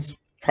purpose and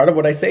part of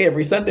what I say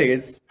every Sunday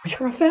is, we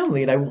are a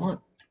family, and I want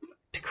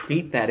to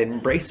create that and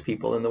embrace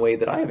people in the way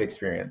that I have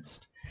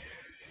experienced.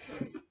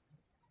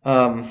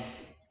 I've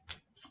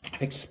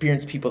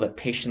experienced people that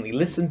patiently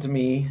listen to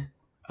me,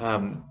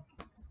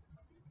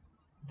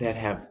 that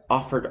have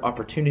offered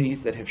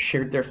opportunities, that have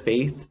shared their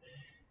faith.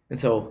 And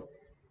so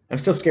I'm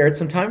still scared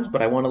sometimes,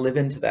 but I want to live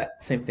into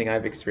that same thing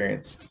I've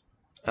experienced.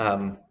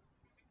 One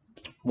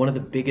of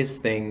the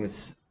biggest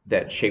things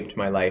that shaped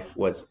my life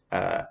was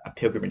a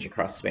pilgrimage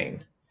across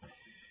Spain.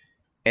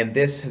 And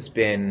this has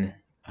been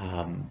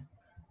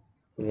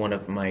one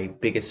of my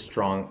biggest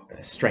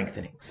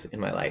strengthenings in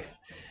my life,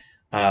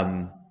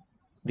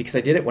 because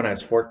I did it when I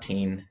was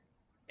 14,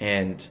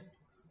 and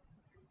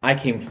I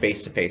came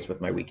face to face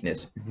with my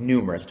weakness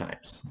numerous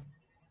times,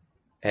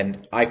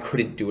 and I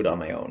couldn't do it on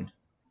my own.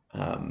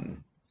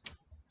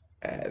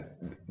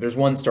 There's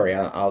one story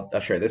I'll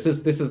share. This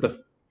is the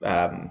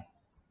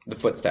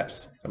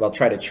footsteps. I'll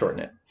try to shorten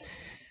it.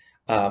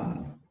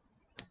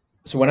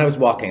 So when I was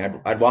walking,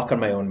 I'd walk on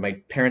my own.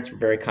 My parents were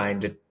very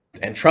kind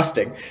and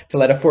trusting to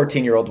let a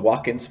 14-year-old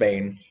walk in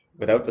Spain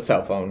without the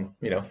cell phone,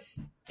 you know.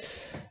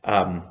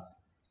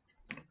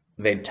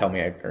 They'd tell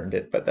me I earned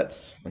it, but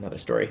that's another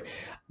story.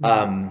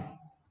 But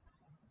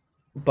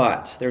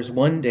there's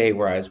one day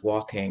where I was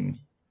walking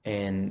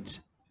and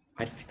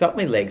I felt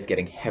my legs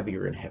getting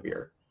heavier and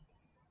heavier.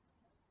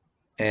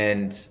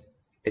 And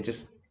it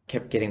just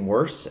kept getting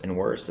worse and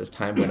worse as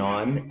time went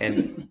on.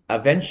 And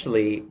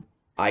eventually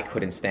I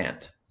couldn't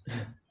stand.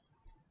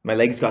 My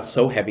legs got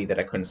so heavy that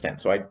I couldn't stand.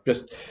 So I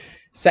just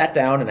sat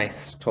down and I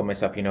told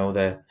myself, you know,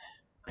 that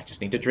I just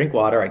need to drink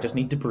water. I just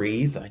need to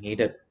breathe. I need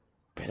a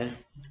bit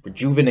of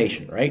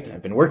rejuvenation, right?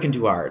 I've been working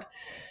too hard.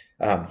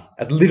 I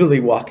was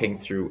literally walking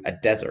through a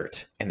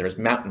desert and there's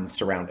mountains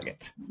surrounding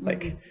it,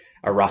 like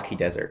a rocky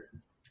desert.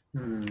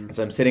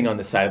 So I'm sitting on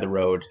the side of the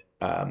road,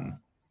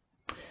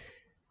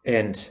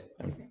 and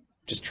I'm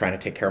just trying to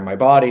take care of my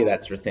body,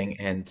 that sort of thing.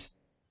 And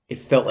it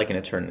felt like an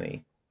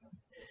eternity.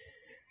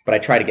 But I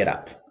try to get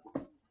up.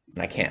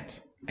 And I can't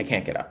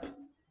get up.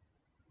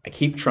 I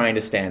keep trying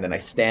to stand, and I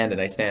stand and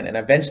I stand, and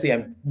eventually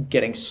I'm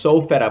getting so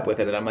fed up with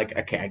it, and I'm like,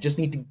 okay, I just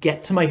need to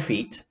get to my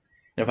feet,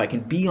 and if I can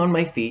be on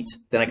my feet,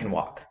 then I can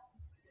walk.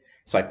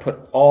 So I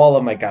put all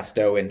of my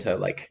gusto into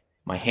like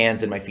my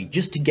hands and my feet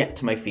just to get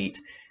to my feet,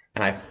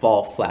 and I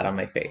fall flat on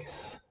my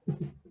face.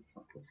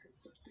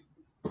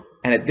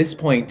 And at this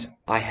point,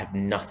 I have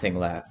nothing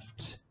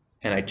left,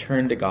 and I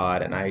turn to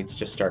God, and I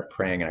just start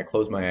praying, and I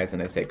close my eyes,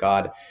 and I say,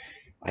 God,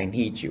 I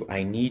need you.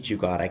 I need you,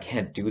 God. I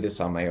can't do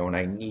this on my own.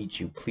 I need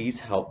you. Please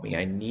help me.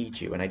 I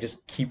need you. And I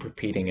just keep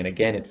repeating. And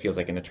again, it feels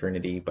like an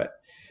eternity. But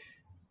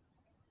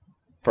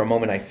for a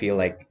moment, I feel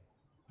like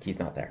he's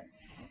not there.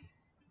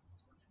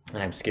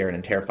 And I'm scared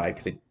and terrified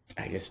because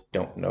I just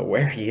don't know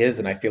where he is.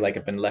 And I feel like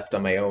I've been left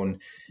on my own.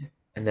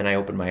 And then I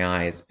open my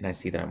eyes and I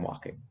see that I'm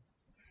walking.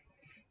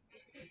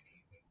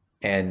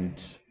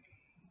 And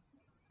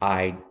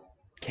I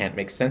can't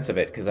make sense of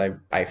it because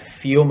I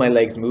feel my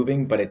legs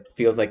moving, but it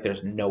feels like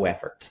there's no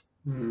effort.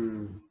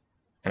 And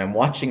I'm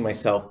watching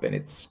myself, and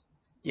it's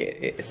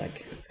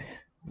like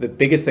the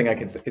biggest thing I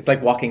can say. It's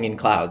like walking in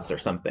clouds or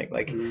something.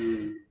 Like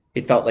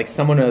it felt like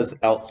someone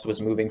else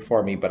was moving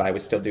for me, but I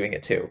was still doing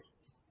it too.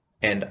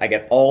 And I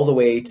get all the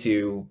way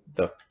to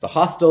the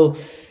hostel.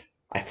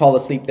 I fall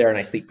asleep there, and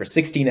I sleep for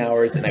 16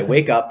 hours, and I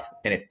wake up,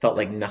 and it felt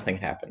like nothing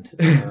had happened.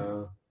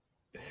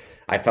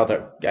 I felt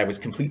I was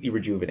completely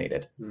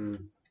rejuvenated.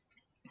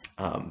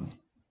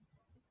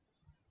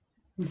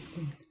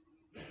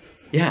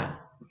 Yeah.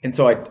 And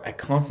so I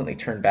constantly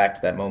turn back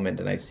to that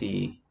moment, and I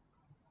see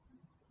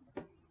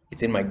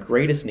it's in my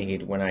greatest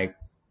need when I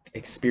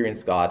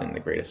experienced God in the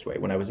greatest way,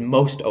 when I was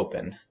most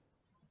open.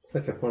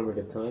 Such a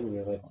formative time in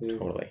your life too.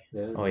 Totally.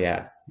 Yeah. Oh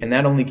yeah. And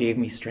that only gave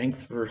me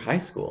strength for high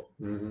school.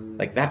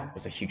 Like that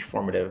was a huge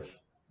formative.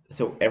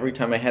 So every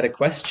time I had a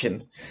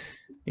question,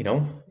 you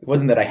know, it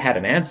wasn't that I had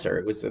an answer.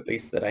 It was at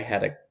least that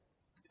I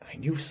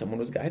knew someone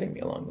was guiding me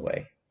along the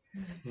way.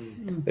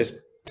 There's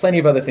plenty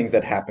of other things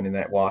that happen in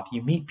that walk.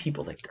 You meet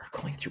people that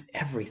are going through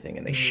everything,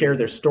 and they share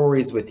their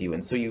stories with you,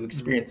 and so you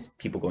experience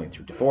people going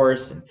through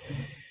divorce, and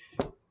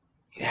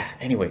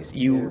anyways,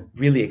 you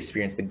really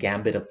experience the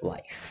gambit of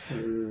life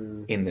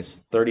in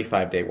this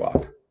 35-day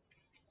walk.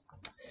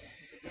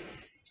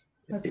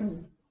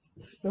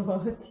 So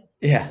hot.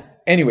 Yeah.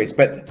 Anyways,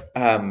 but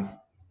and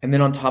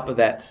then on top of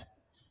that,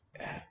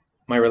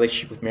 my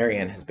relationship with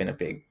Marianne has been a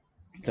big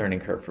learning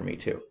curve for me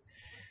too,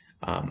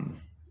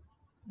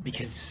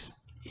 because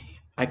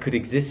I could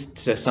exist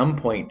to some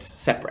point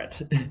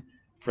separate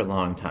for a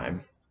long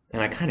time,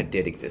 and I kind of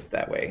did exist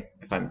that way.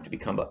 If I'm to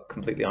become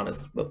completely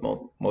honest, with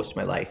most of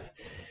my life,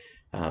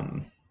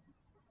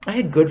 I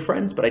had good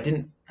friends, but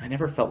I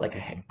never felt like I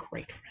had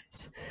great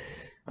friends.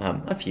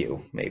 A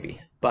few maybe,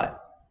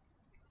 but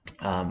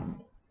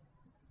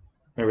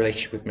my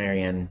relationship with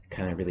Marianne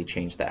kind of really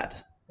changed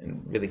that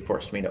and really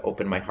forced me to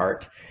open my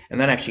heart. And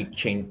that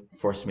actually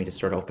forced me to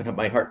sort of open up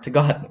my heart to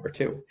God more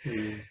too.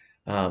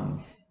 And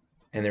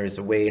there was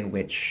a way in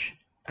which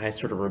I was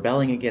sort of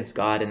rebelling against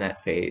God in that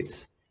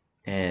phase.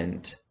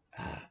 And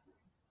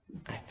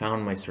I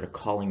found my sort of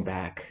calling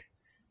back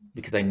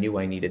because I knew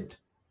I needed,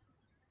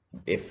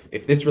 if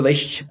this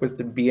relationship was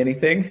to be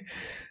anything,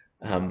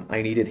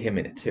 I needed him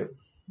in it too.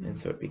 And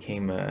so it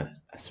became a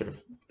sort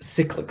of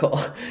cyclical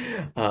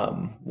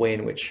way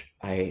in which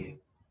I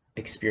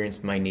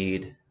experienced my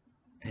need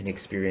and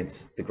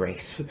experienced the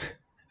grace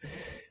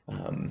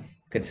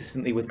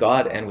consistently with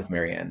God and with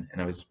Marianne.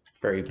 And I was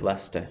very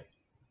blessed to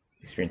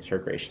experience her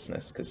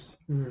graciousness because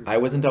I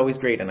wasn't always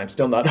great and I'm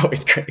still not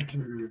always great.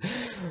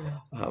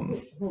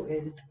 Who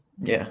is?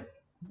 Yeah.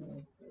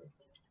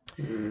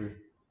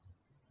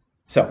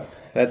 So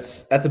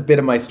that's a bit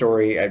of my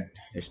story.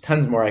 There's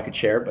tons more I could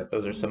share, but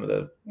those are some of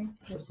the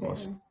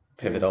most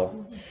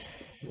pivotal.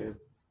 Yeah.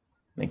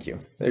 Thank you.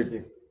 Thank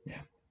you.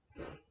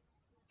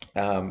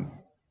 Yeah.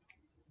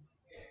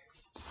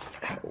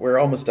 We're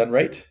almost done,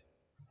 right?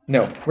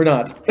 No, we're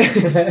not.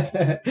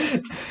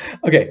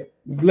 Okay,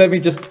 let me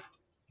just.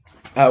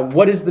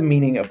 What is the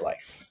meaning of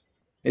life?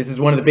 This is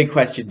one of the big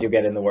questions you'll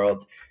get in the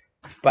world,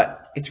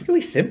 but it's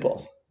really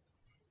simple.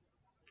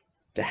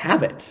 To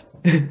have it.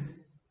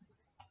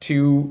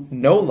 To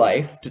know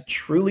life, to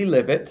truly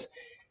live it,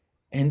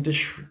 and to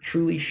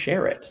truly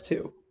share it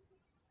too.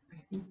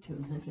 To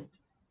live it.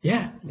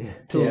 Yeah,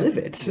 to live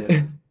it.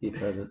 Yeah. Be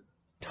present.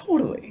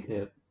 Totally.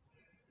 Yeah.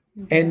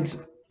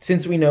 And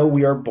since we know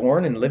we are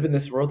born and live in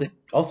this world, it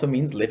also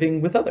means living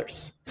with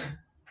others,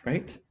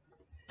 right?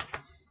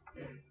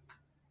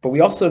 But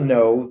we also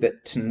know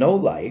that to know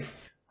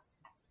life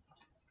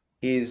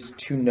is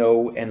to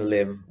know and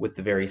live with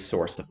the very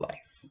source of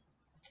life.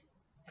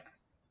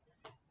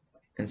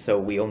 And so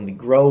we only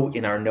grow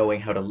in our knowing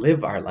how to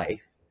live our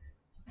life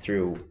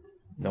through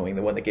knowing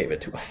the one that gave it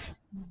to us.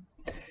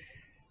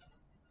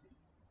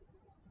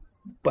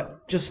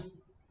 But just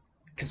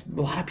because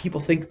a lot of people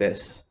think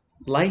this,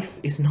 life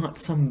is not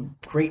some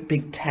great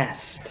big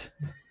test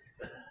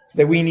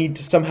that we need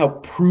to somehow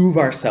prove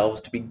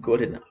ourselves to be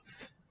good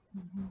enough.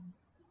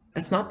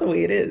 That's not the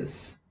way it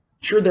is.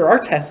 Sure, there are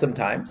tests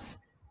sometimes,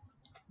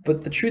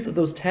 but the truth of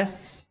those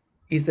tests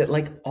is that,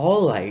 like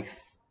all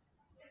life,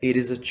 it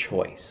is a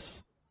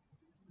choice.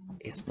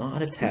 It's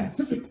not a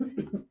test.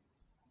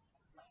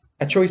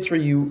 A choice for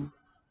you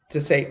to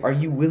say, are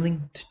you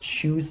willing to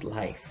choose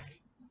life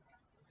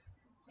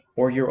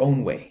or your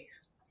own way?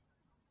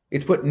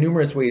 It's put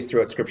numerous ways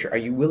throughout Scripture. Are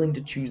you willing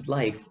to choose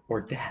life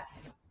or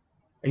death?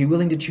 Are you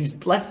willing to choose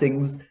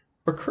blessings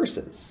or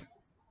curses?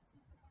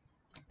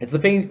 It's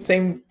the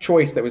same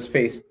choice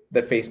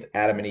that faced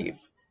Adam and Eve.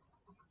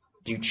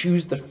 Do you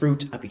choose the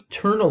fruit of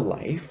eternal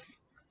life,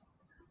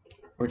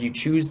 or do you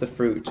choose the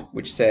fruit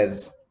which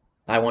says,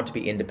 I want to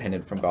be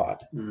independent from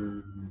God?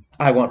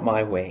 I want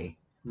my way.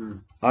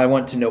 I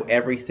want to know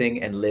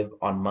everything and live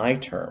on my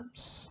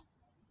terms.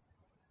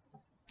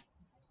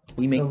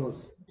 It's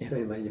almost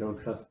saying that you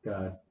don't trust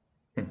God.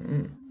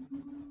 Mm-hmm.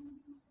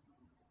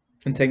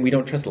 And saying we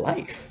don't trust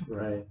life.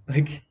 Right.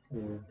 Like,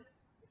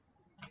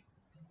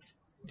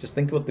 just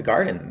think about the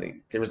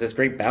garden. There was this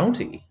great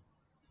bounty.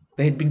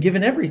 They had been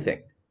given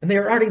everything. And they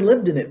already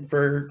lived in it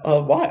for a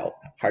while.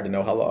 Hard to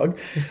know how long.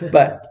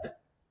 But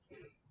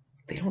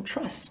they don't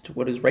trust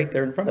what is right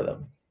there in front of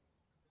them.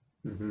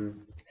 Mm-hmm.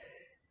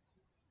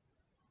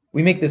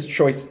 We make this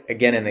choice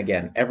again and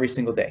again, every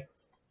single day.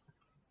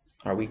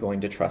 Are we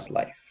going to trust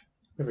life?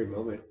 Every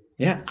moment.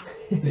 Yeah.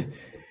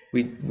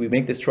 We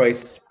make this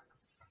choice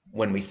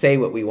when we say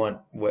what we want,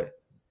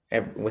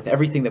 with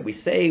everything that we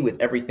say,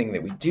 with everything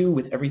that we do,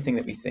 with everything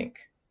that we think.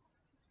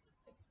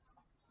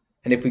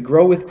 And if we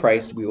grow with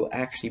Christ, we will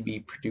actually be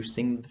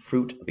producing the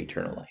fruit of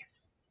eternal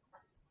life.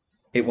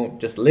 It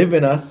won't just live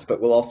in us, but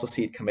we'll also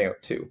see it come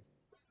out too.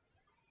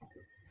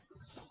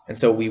 And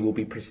so we will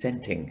be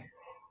presenting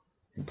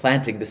and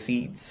planting the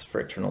seeds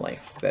for eternal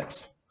life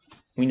that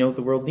we know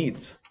the world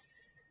needs.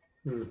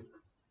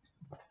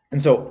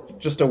 And so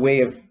just a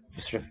way of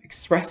sort of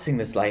expressing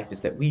this life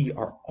is that we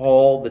are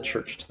all the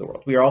church to the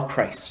world. We are all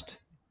Christ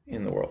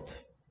in the world.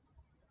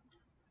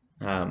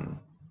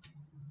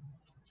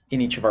 In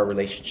each of our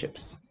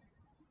relationships.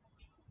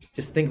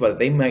 Just think about it.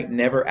 They might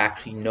never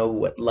actually know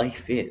what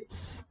life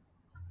is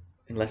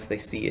unless they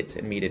see it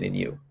and meet it in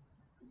you.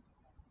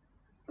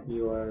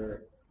 You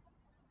are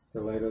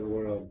the light of the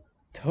world.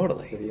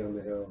 Totally. City on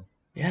the hill.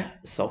 Yeah,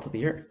 the salt of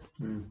the earth.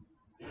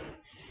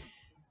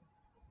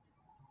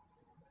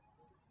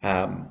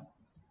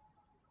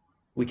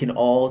 we can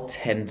all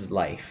tend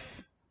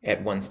life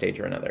at one stage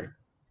or another.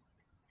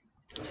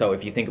 So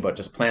if you think about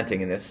just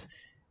planting in this,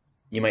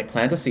 you might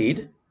plant a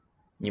seed,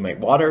 you might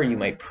water, you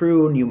might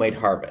prune, you might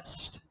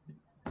harvest.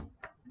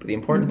 But the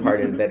important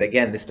part is that,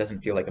 again, this doesn't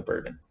feel like a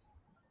burden,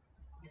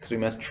 because we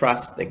must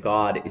trust that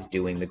God is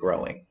doing the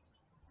growing,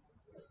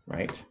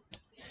 right?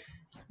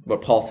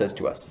 What Paul says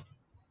to us.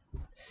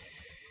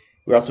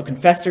 We're also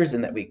confessors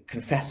in that we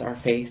confess our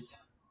faith.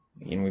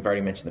 And we've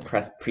already mentioned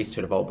the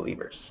priesthood of all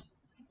believers.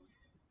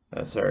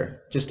 Those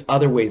are just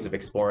other ways of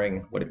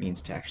exploring what it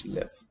means to actually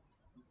live.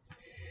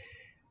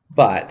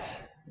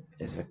 But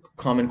is a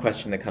common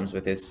question that comes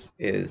with this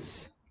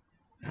is,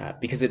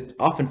 because it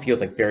often feels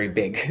like very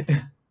big,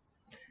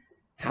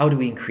 how do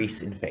we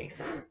increase in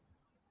faith?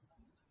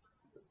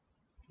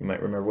 You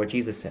might remember what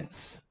Jesus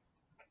says.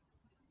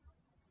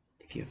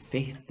 If you have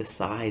faith the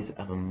size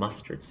of a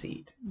mustard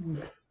seed,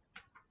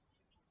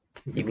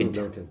 you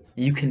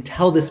can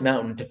tell this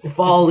mountain to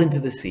fall into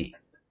the sea.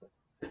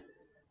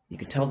 You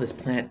can tell this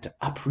plant to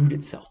uproot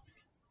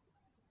itself.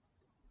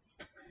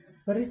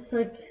 But it's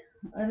like,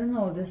 I don't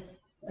know,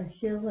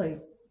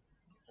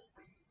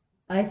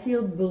 I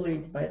feel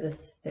bullied by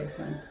this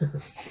statement.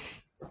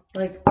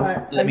 Like,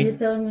 are you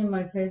telling me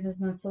my faith is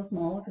not so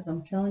small? Because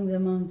I'm telling the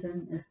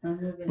mountain it's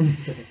not moving.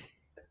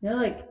 You're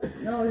like,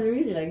 no,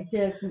 really, like,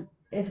 if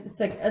it's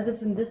like as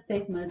if in this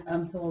statement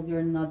I'm told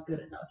you're not good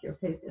enough, your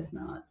faith is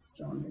not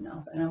strong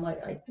enough, and I'm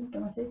like, I think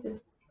my faith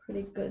is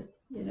pretty good,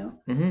 you know?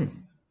 Mm-hmm.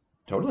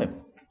 Totally.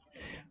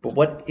 But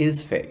what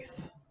is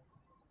faith?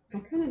 I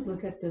kind of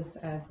look at this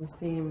as the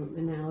same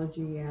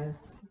analogy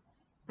as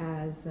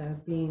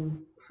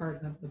being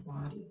part of the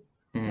body.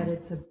 That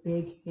it's a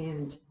big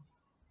hand,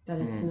 that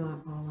it's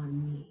not all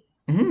on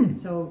me.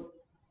 So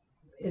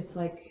it's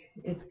like,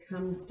 it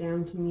comes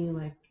down to me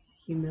like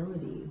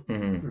humility.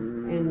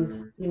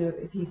 And, you know,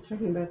 if he's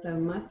talking about the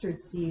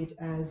mustard seed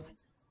as,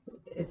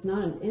 it's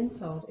not an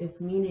insult, it's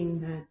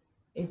meaning that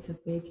it's a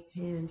big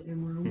hand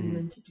and we're only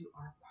meant to do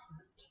our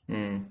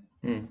part.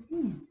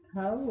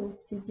 How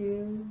did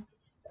you,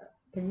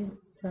 can you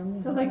tell me?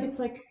 So like, it's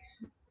like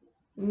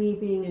me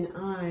being an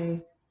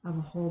eye of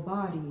a whole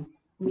body,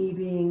 me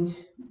being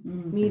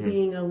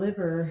a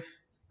liver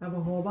of a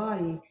whole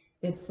body.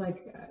 It's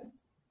like,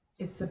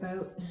 it's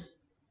about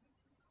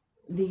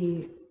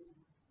the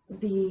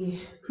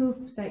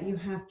hoop that you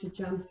have to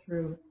jump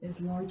through is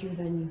larger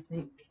than you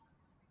think.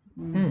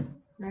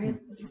 Right?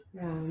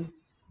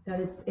 That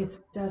it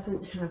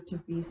doesn't have to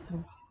be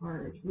so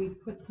hard. We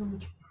put so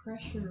much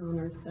pressure on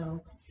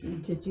ourselves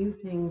to do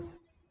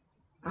things.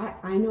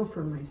 I know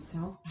for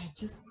myself, I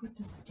just put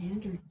the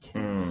standard too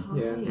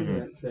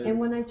high. And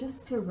when I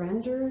just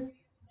surrender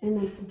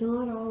and it's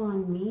not all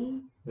on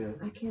me,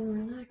 I can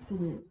relax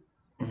in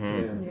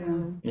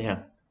it. Yeah.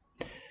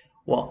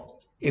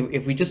 Well,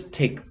 if we just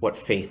take what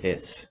faith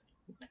is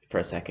for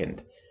a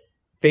second,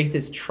 faith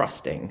is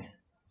trusting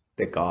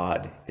that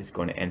God is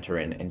going to enter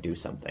in and do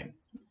something.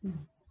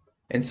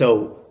 And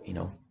so, you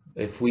know,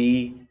 if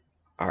we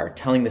are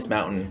telling this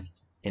mountain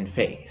in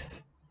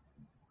faith,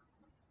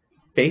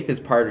 faith is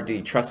part of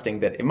the trusting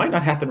that it might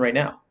not happen right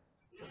now,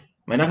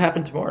 might not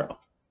happen tomorrow,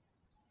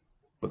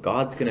 but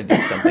God's going to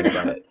do something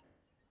about it.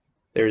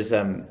 There's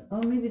oh,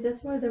 maybe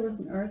that's why there was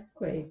an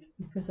earthquake,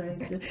 because I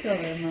just saw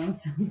a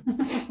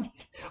mountain.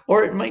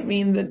 Or it might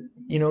mean that,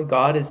 you know,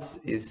 God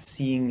is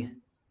seeing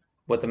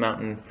what the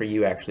mountain for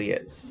you actually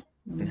is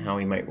and how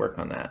he might work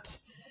on that.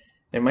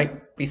 It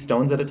might be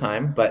stones at a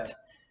time, but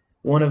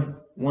one of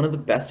the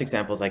best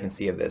examples I can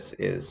see of this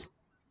is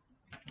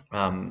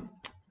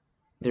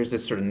there's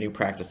this sort of new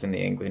practice in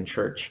the Anglican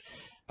Church.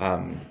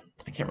 I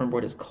can't remember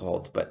what it's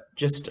called, but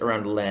just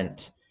around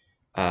Lent,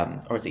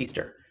 or it's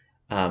Easter,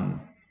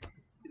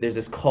 there's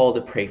this call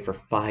to pray for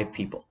 5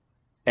 people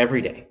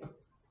every day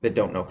that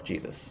don't know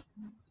Jesus.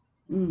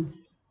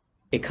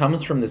 It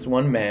comes from this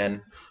one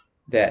man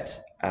that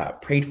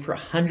prayed for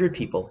 100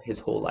 people his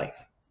whole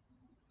life.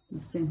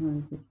 The same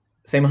 100 people.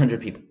 Same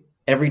 100 people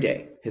every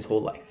day his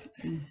whole life.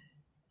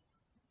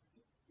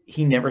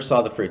 He never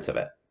saw the fruits of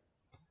it.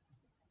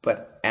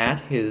 But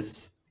at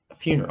his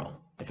funeral,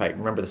 if I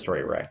remember the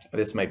story right,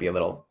 this might be a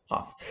little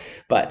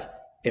off,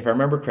 but if I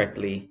remember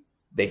correctly,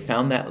 they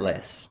found that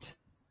list,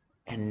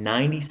 and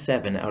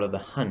 97 out of the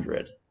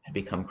 100 had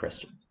become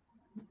Christian.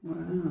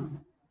 Wow.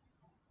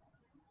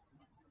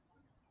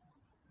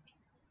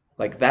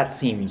 Like, that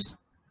seems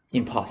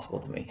impossible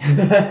to me.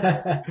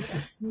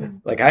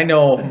 Like, I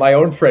know my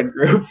own friend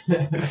group,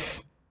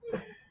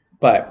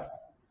 but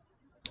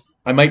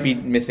I might be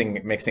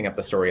mixing up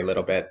the story a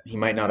little bit. He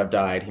might not have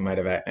died. He might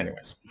have,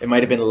 anyways. It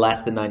might have been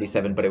less than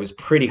 97, but it was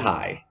pretty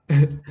high.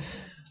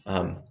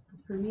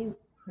 For me,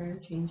 prayer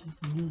changes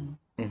me.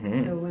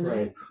 So when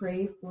I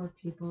pray for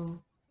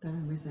people that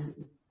I'm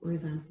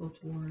resentful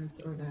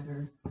towards or that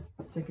are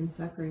sick and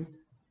suffering,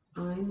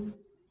 I'm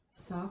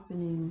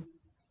softening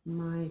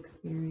my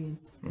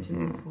experience to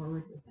move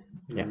forward with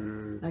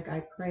them. Like, I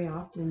pray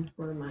often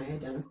for my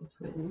identical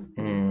twin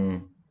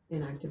who's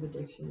in active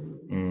addiction,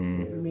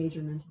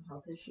 major mental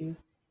health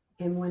issues.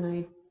 And when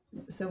I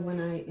so when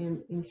I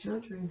am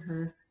encountering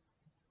her,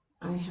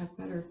 I have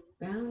better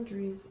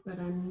boundaries, but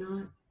I'm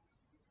not,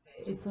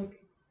 it's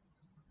like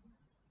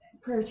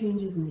prayer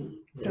changes me.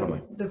 So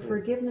Totally. the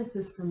forgiveness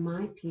is for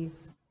my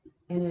peace,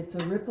 and it's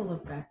a ripple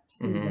effect.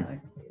 Exactly.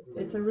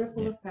 It's a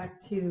ripple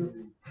effect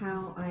to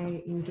how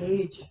I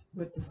engage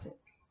with the sick.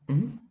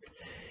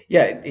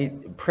 Yeah,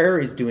 prayer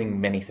is doing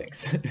many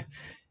things.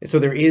 So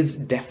there is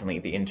definitely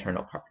the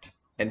internal part.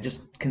 And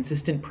just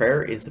consistent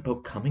prayer is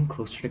about coming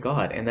closer to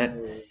God, and that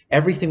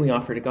everything we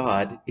offer to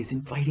God is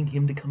inviting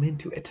him to come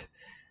into it.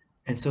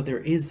 And so there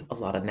is a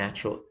lot of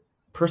natural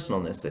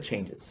personalness that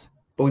changes.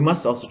 But we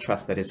must also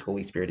trust that his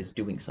Holy Spirit is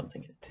doing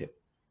something in it too.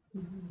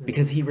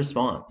 Because he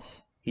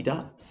responds. He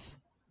does.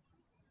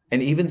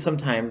 And even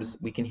sometimes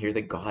we can hear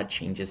that God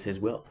changes his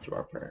will through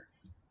our prayer.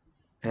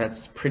 And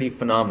that's pretty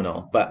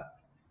phenomenal. But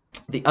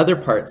the other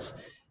parts,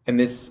 and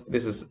this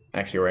is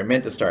actually where I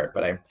meant to start,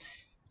 but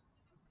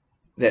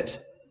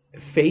that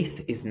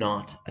faith is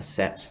not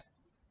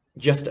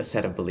just a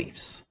set of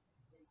beliefs.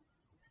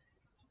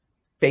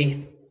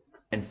 Faith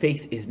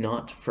is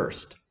not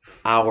first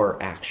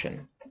our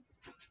action.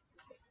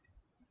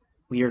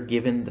 We are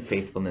given the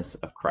faithfulness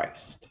of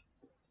Christ.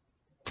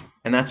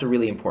 And that's a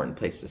really important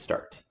place to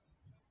start.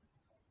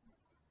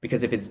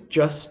 Because if it's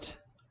just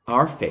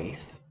our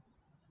faith,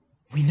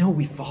 we know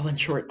we've fallen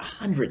short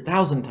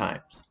 100,000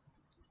 times.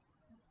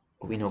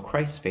 But we know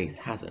Christ's faith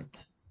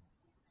hasn't.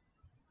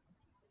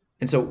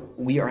 And so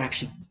we are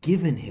actually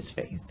given his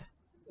faith.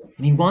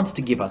 And he wants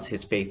to give us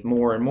his faith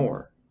more and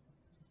more.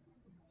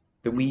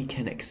 That we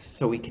can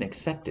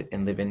accept it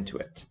and live into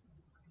it.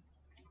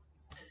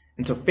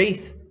 And so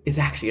faith is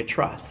actually a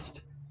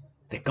trust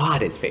that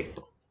God is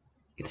faithful.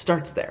 It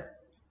starts there.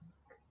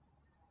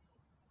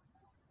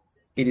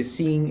 It is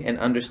seeing and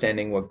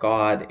understanding what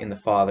God in the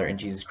Father and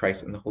Jesus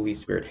Christ and the Holy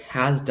Spirit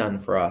has done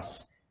for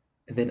us,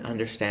 and then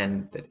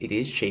understand that it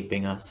is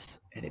shaping us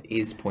and it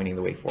is pointing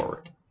the way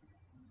forward.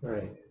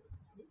 Right.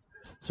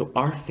 So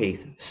our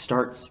faith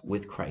starts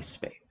with Christ's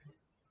faith.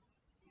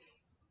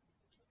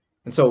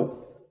 And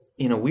so,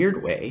 in a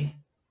weird way,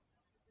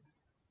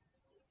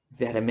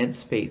 that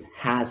immense faith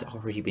has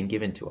already been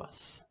given to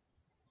us.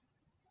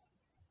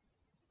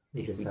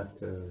 You just have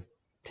to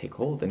take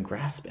hold and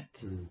grasp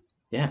it.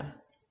 Yeah.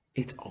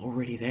 It's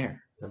already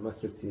there. The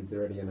mustard seed's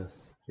already in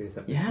us. We just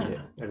have to Yeah. see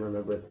it and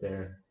remember it's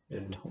there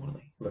and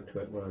Totally look to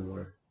it more and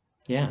more.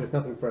 Yeah. There's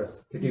nothing for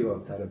us to do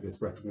outside of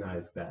just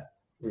recognize that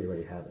we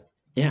already have it.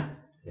 Yeah.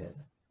 Yeah.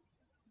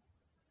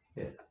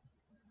 Yeah.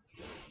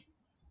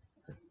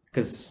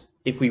 Because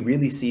if we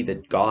really see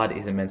that God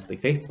is immensely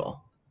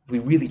faithful, if we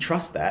really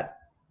trust that,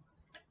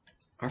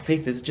 our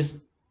faith is just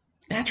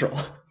natural.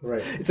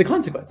 Right. It's a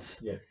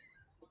consequence. Yeah.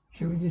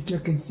 So we just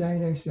look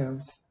inside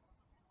ourselves.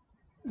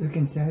 Look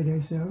inside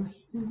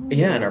ourselves.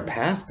 Yeah, and our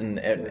past and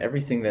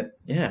everything that,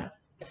 yeah.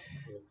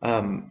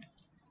 And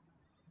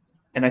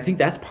I think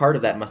that's part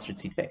of that mustard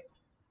seed faith.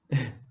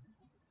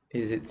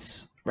 Is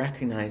it's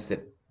recognized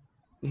that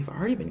we've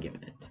already been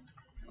given it.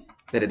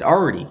 That it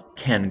already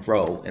can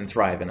grow and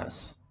thrive in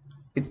us.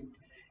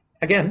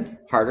 Again,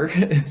 harder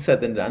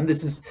said than done.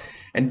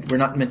 And we're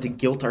not meant to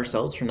guilt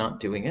ourselves for not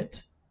doing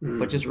it,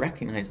 but just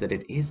recognize that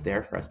it is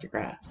there for us to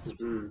grasp.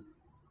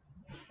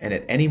 And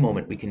at any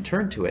moment we can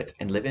turn to it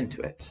and live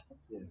into it.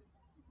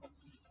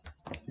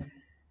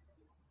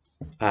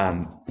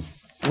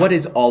 What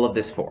is all of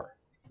this for?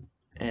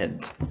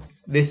 And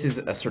this is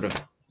a sort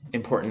of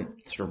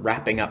important sort of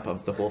wrapping up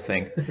of the whole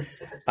thing.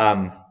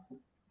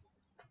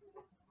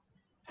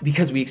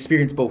 Because we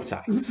experience both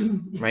sides,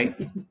 right?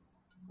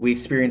 We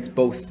experience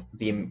both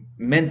the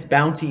immense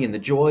bounty and the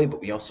joy,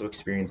 but we also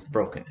experience the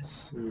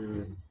brokenness.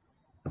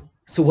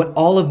 So what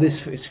all of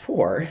this is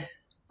for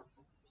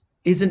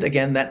isn't,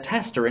 again, that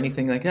test or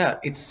anything like that.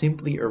 It's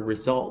simply a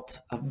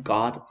result of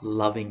God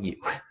loving you.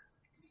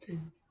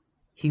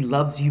 He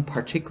loves you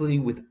particularly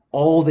with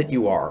all that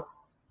you are.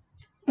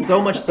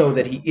 So much so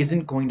that he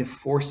isn't going to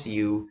force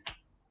you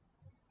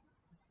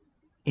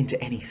into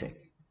anything.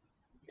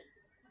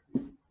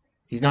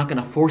 He's not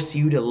going to force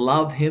you to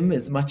love him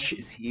as much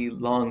as he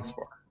longs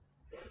for.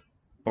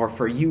 Or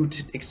for you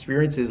to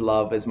experience his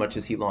love as much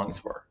as he longs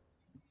for.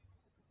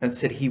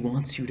 Instead, he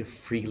wants you to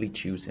freely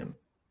choose him.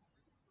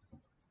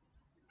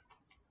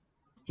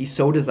 He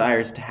so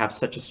desires to have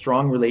such a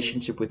strong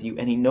relationship with you,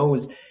 and he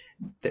knows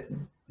that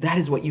that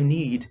is what you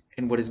need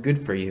and what is good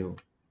for you.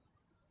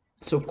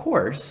 So, of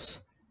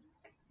course,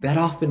 that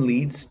often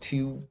leads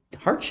to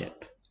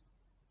hardship.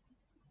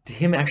 To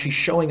him actually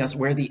showing us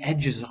where the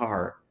edges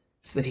are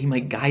so that he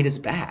might guide us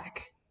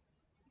back.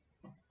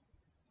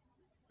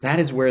 That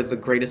is where the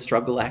greatest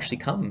struggle actually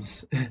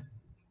comes,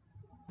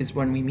 is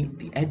when we meet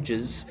the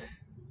edges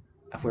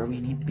of where we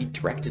need to be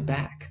directed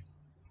back.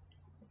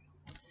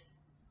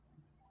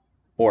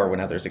 Or when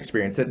others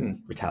experience it and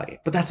retaliate.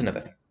 But that's another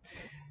thing.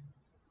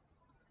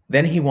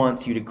 Then he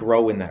wants you to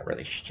grow in that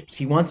relationship. So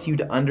he wants you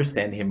to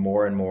understand him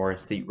more and more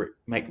so that you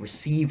might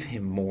receive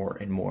him more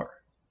and more.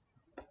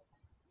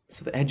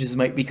 So the edges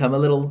might become a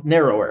little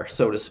narrower,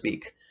 so to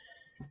speak,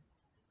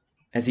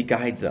 as he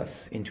guides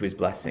us into his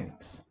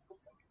blessings.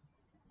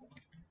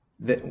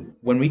 that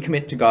when we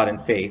commit to God in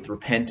faith,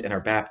 repent, and are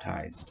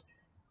baptized,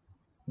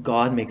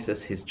 God makes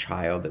us his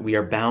child, that we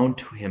are bound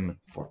to him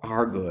for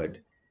our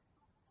good,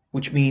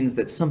 which means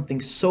that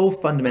something so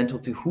fundamental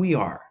to who we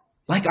are,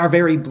 like our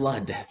very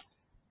blood,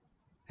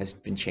 has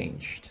been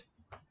changed,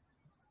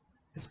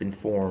 has been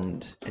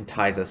formed, and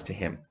ties us to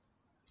him.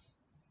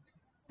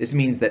 This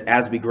means that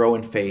as we grow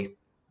in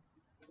faith,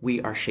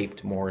 we are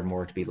shaped more and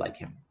more to be like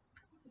him,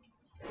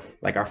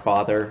 like our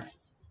Father,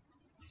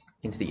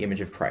 into the image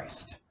of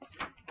Christ.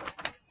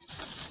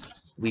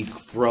 We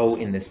grow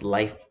in this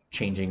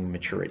life-changing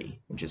maturity,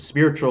 which is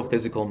spiritual,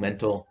 physical,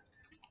 mental.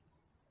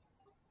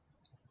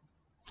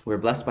 We're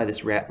blessed by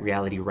this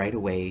reality right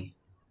away,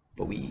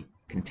 but we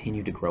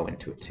continue to grow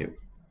into it too.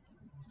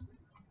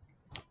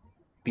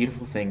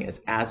 Beautiful thing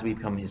is, as we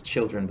become his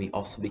children, we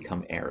also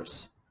become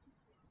heirs.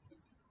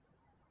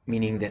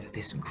 Meaning that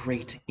this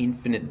great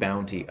infinite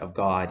bounty of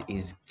God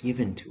is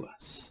given to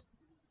us.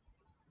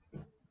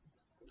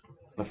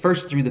 But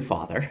first through the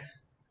Father,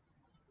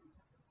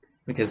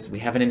 because we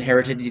haven't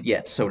inherited it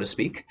yet, so to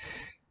speak,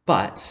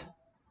 but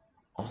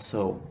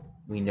also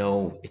we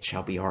know it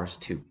shall be ours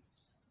too.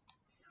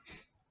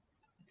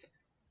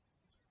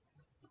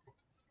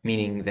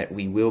 Meaning that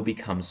we will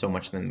become so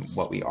much than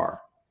what we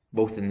are,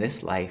 both in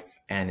this life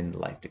and in the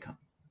life to come.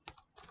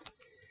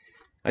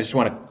 I just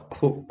want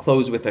to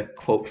close with a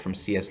quote from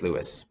C.S.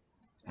 Lewis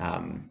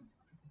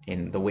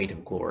in The Weight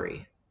of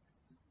Glory.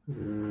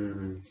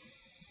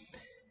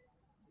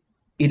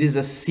 It is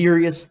a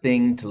serious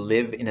thing to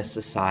live in a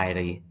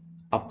society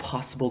of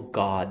possible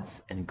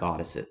gods and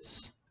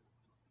goddesses.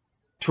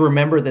 To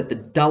remember that the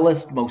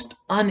dullest, most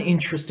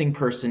uninteresting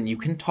person you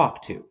can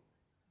talk to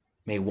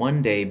may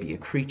one day be a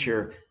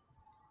creature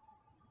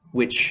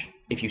which,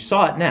 if you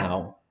saw it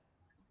now,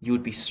 you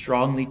would be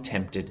strongly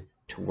tempted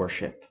to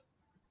worship.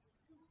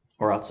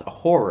 Or else a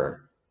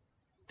horror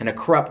and a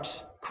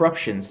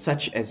corruption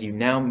such as you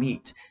now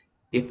meet,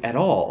 if at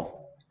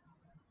all,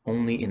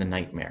 only in a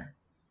nightmare.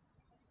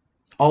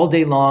 All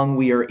day long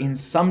we are in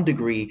some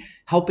degree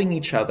helping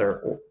each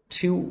other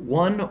to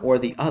one or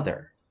the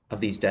other of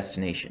these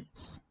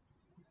destinations.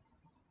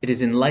 It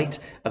is in light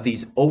of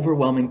these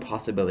overwhelming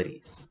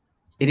possibilities,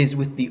 it is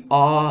with the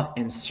awe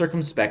and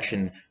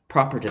circumspection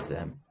proper to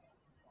them,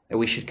 that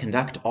we should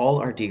conduct all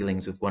our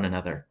dealings with one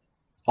another,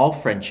 all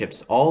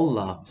friendships, all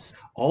loves,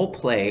 all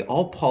play,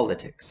 all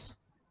politics.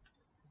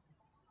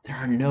 There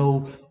are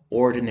no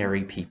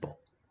ordinary people.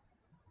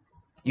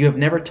 You have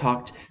never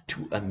talked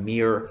to a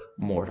mere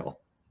mortal.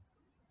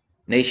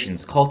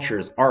 Nations,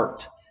 cultures,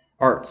 arts,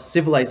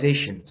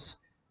 civilizations,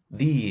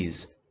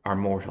 these are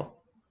mortal.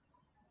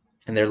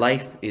 And their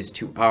life is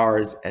to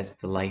ours as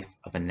the life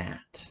of a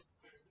gnat.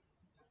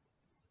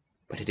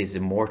 But it is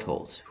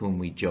immortals whom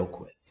we joke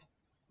with,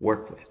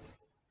 work with,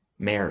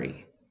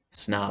 marry,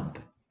 snub,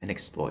 and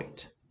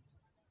exploit.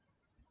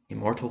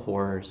 Immortal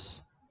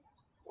horrors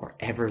or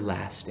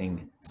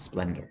everlasting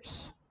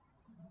splendors.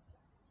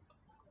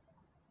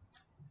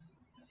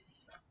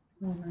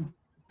 Amen.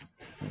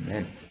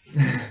 Amen.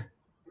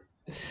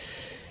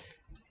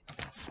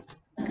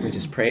 Can we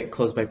just pray,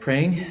 close by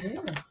praying?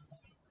 Yes.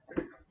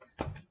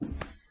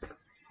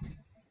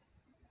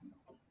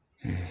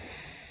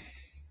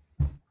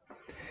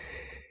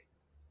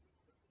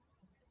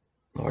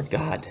 Lord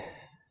God,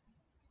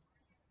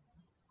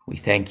 we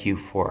thank you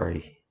for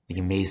the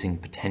amazing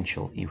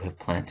potential you have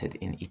planted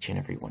in each and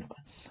every one of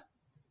us.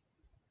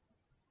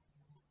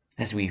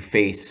 As we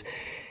face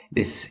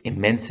this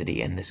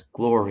immensity and this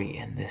glory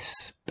and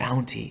this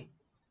bounty,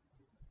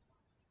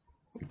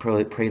 we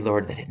pray,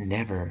 Lord, that it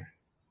never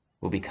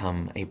will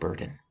become a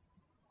burden,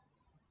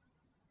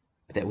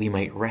 but that we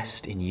might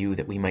rest in you,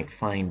 that we might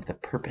find the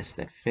purpose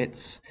that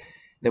fits,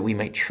 that we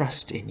might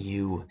trust in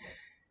you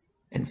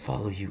and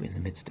follow you in the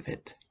midst of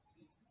it.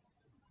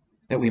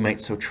 That we might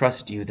so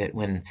trust you that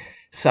when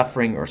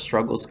suffering or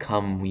struggles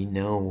come, we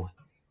know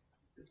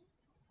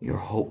your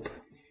hope.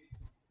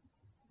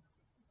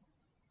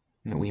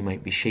 And that we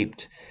might be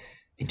shaped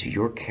into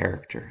your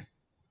character.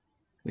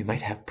 We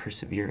might have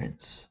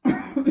perseverance.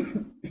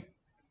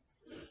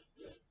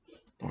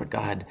 Lord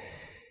God,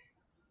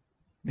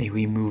 may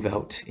we move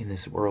out in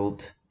this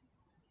world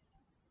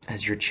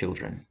as your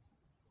children,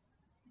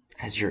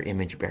 as your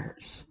image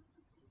bearers,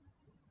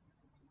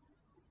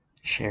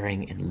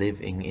 sharing and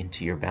living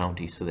into your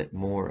bounty so that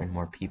more and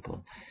more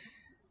people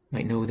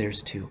might know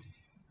theirs too.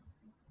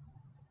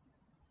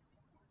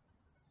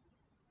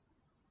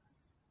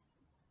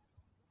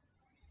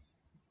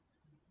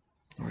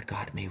 Lord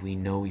God, may we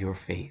know your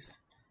faith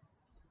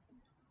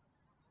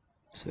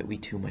so that we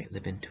too might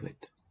live into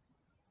it.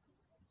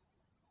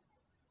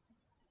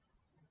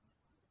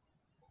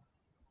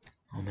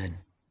 Amen.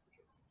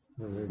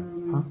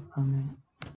 Amen. Amen.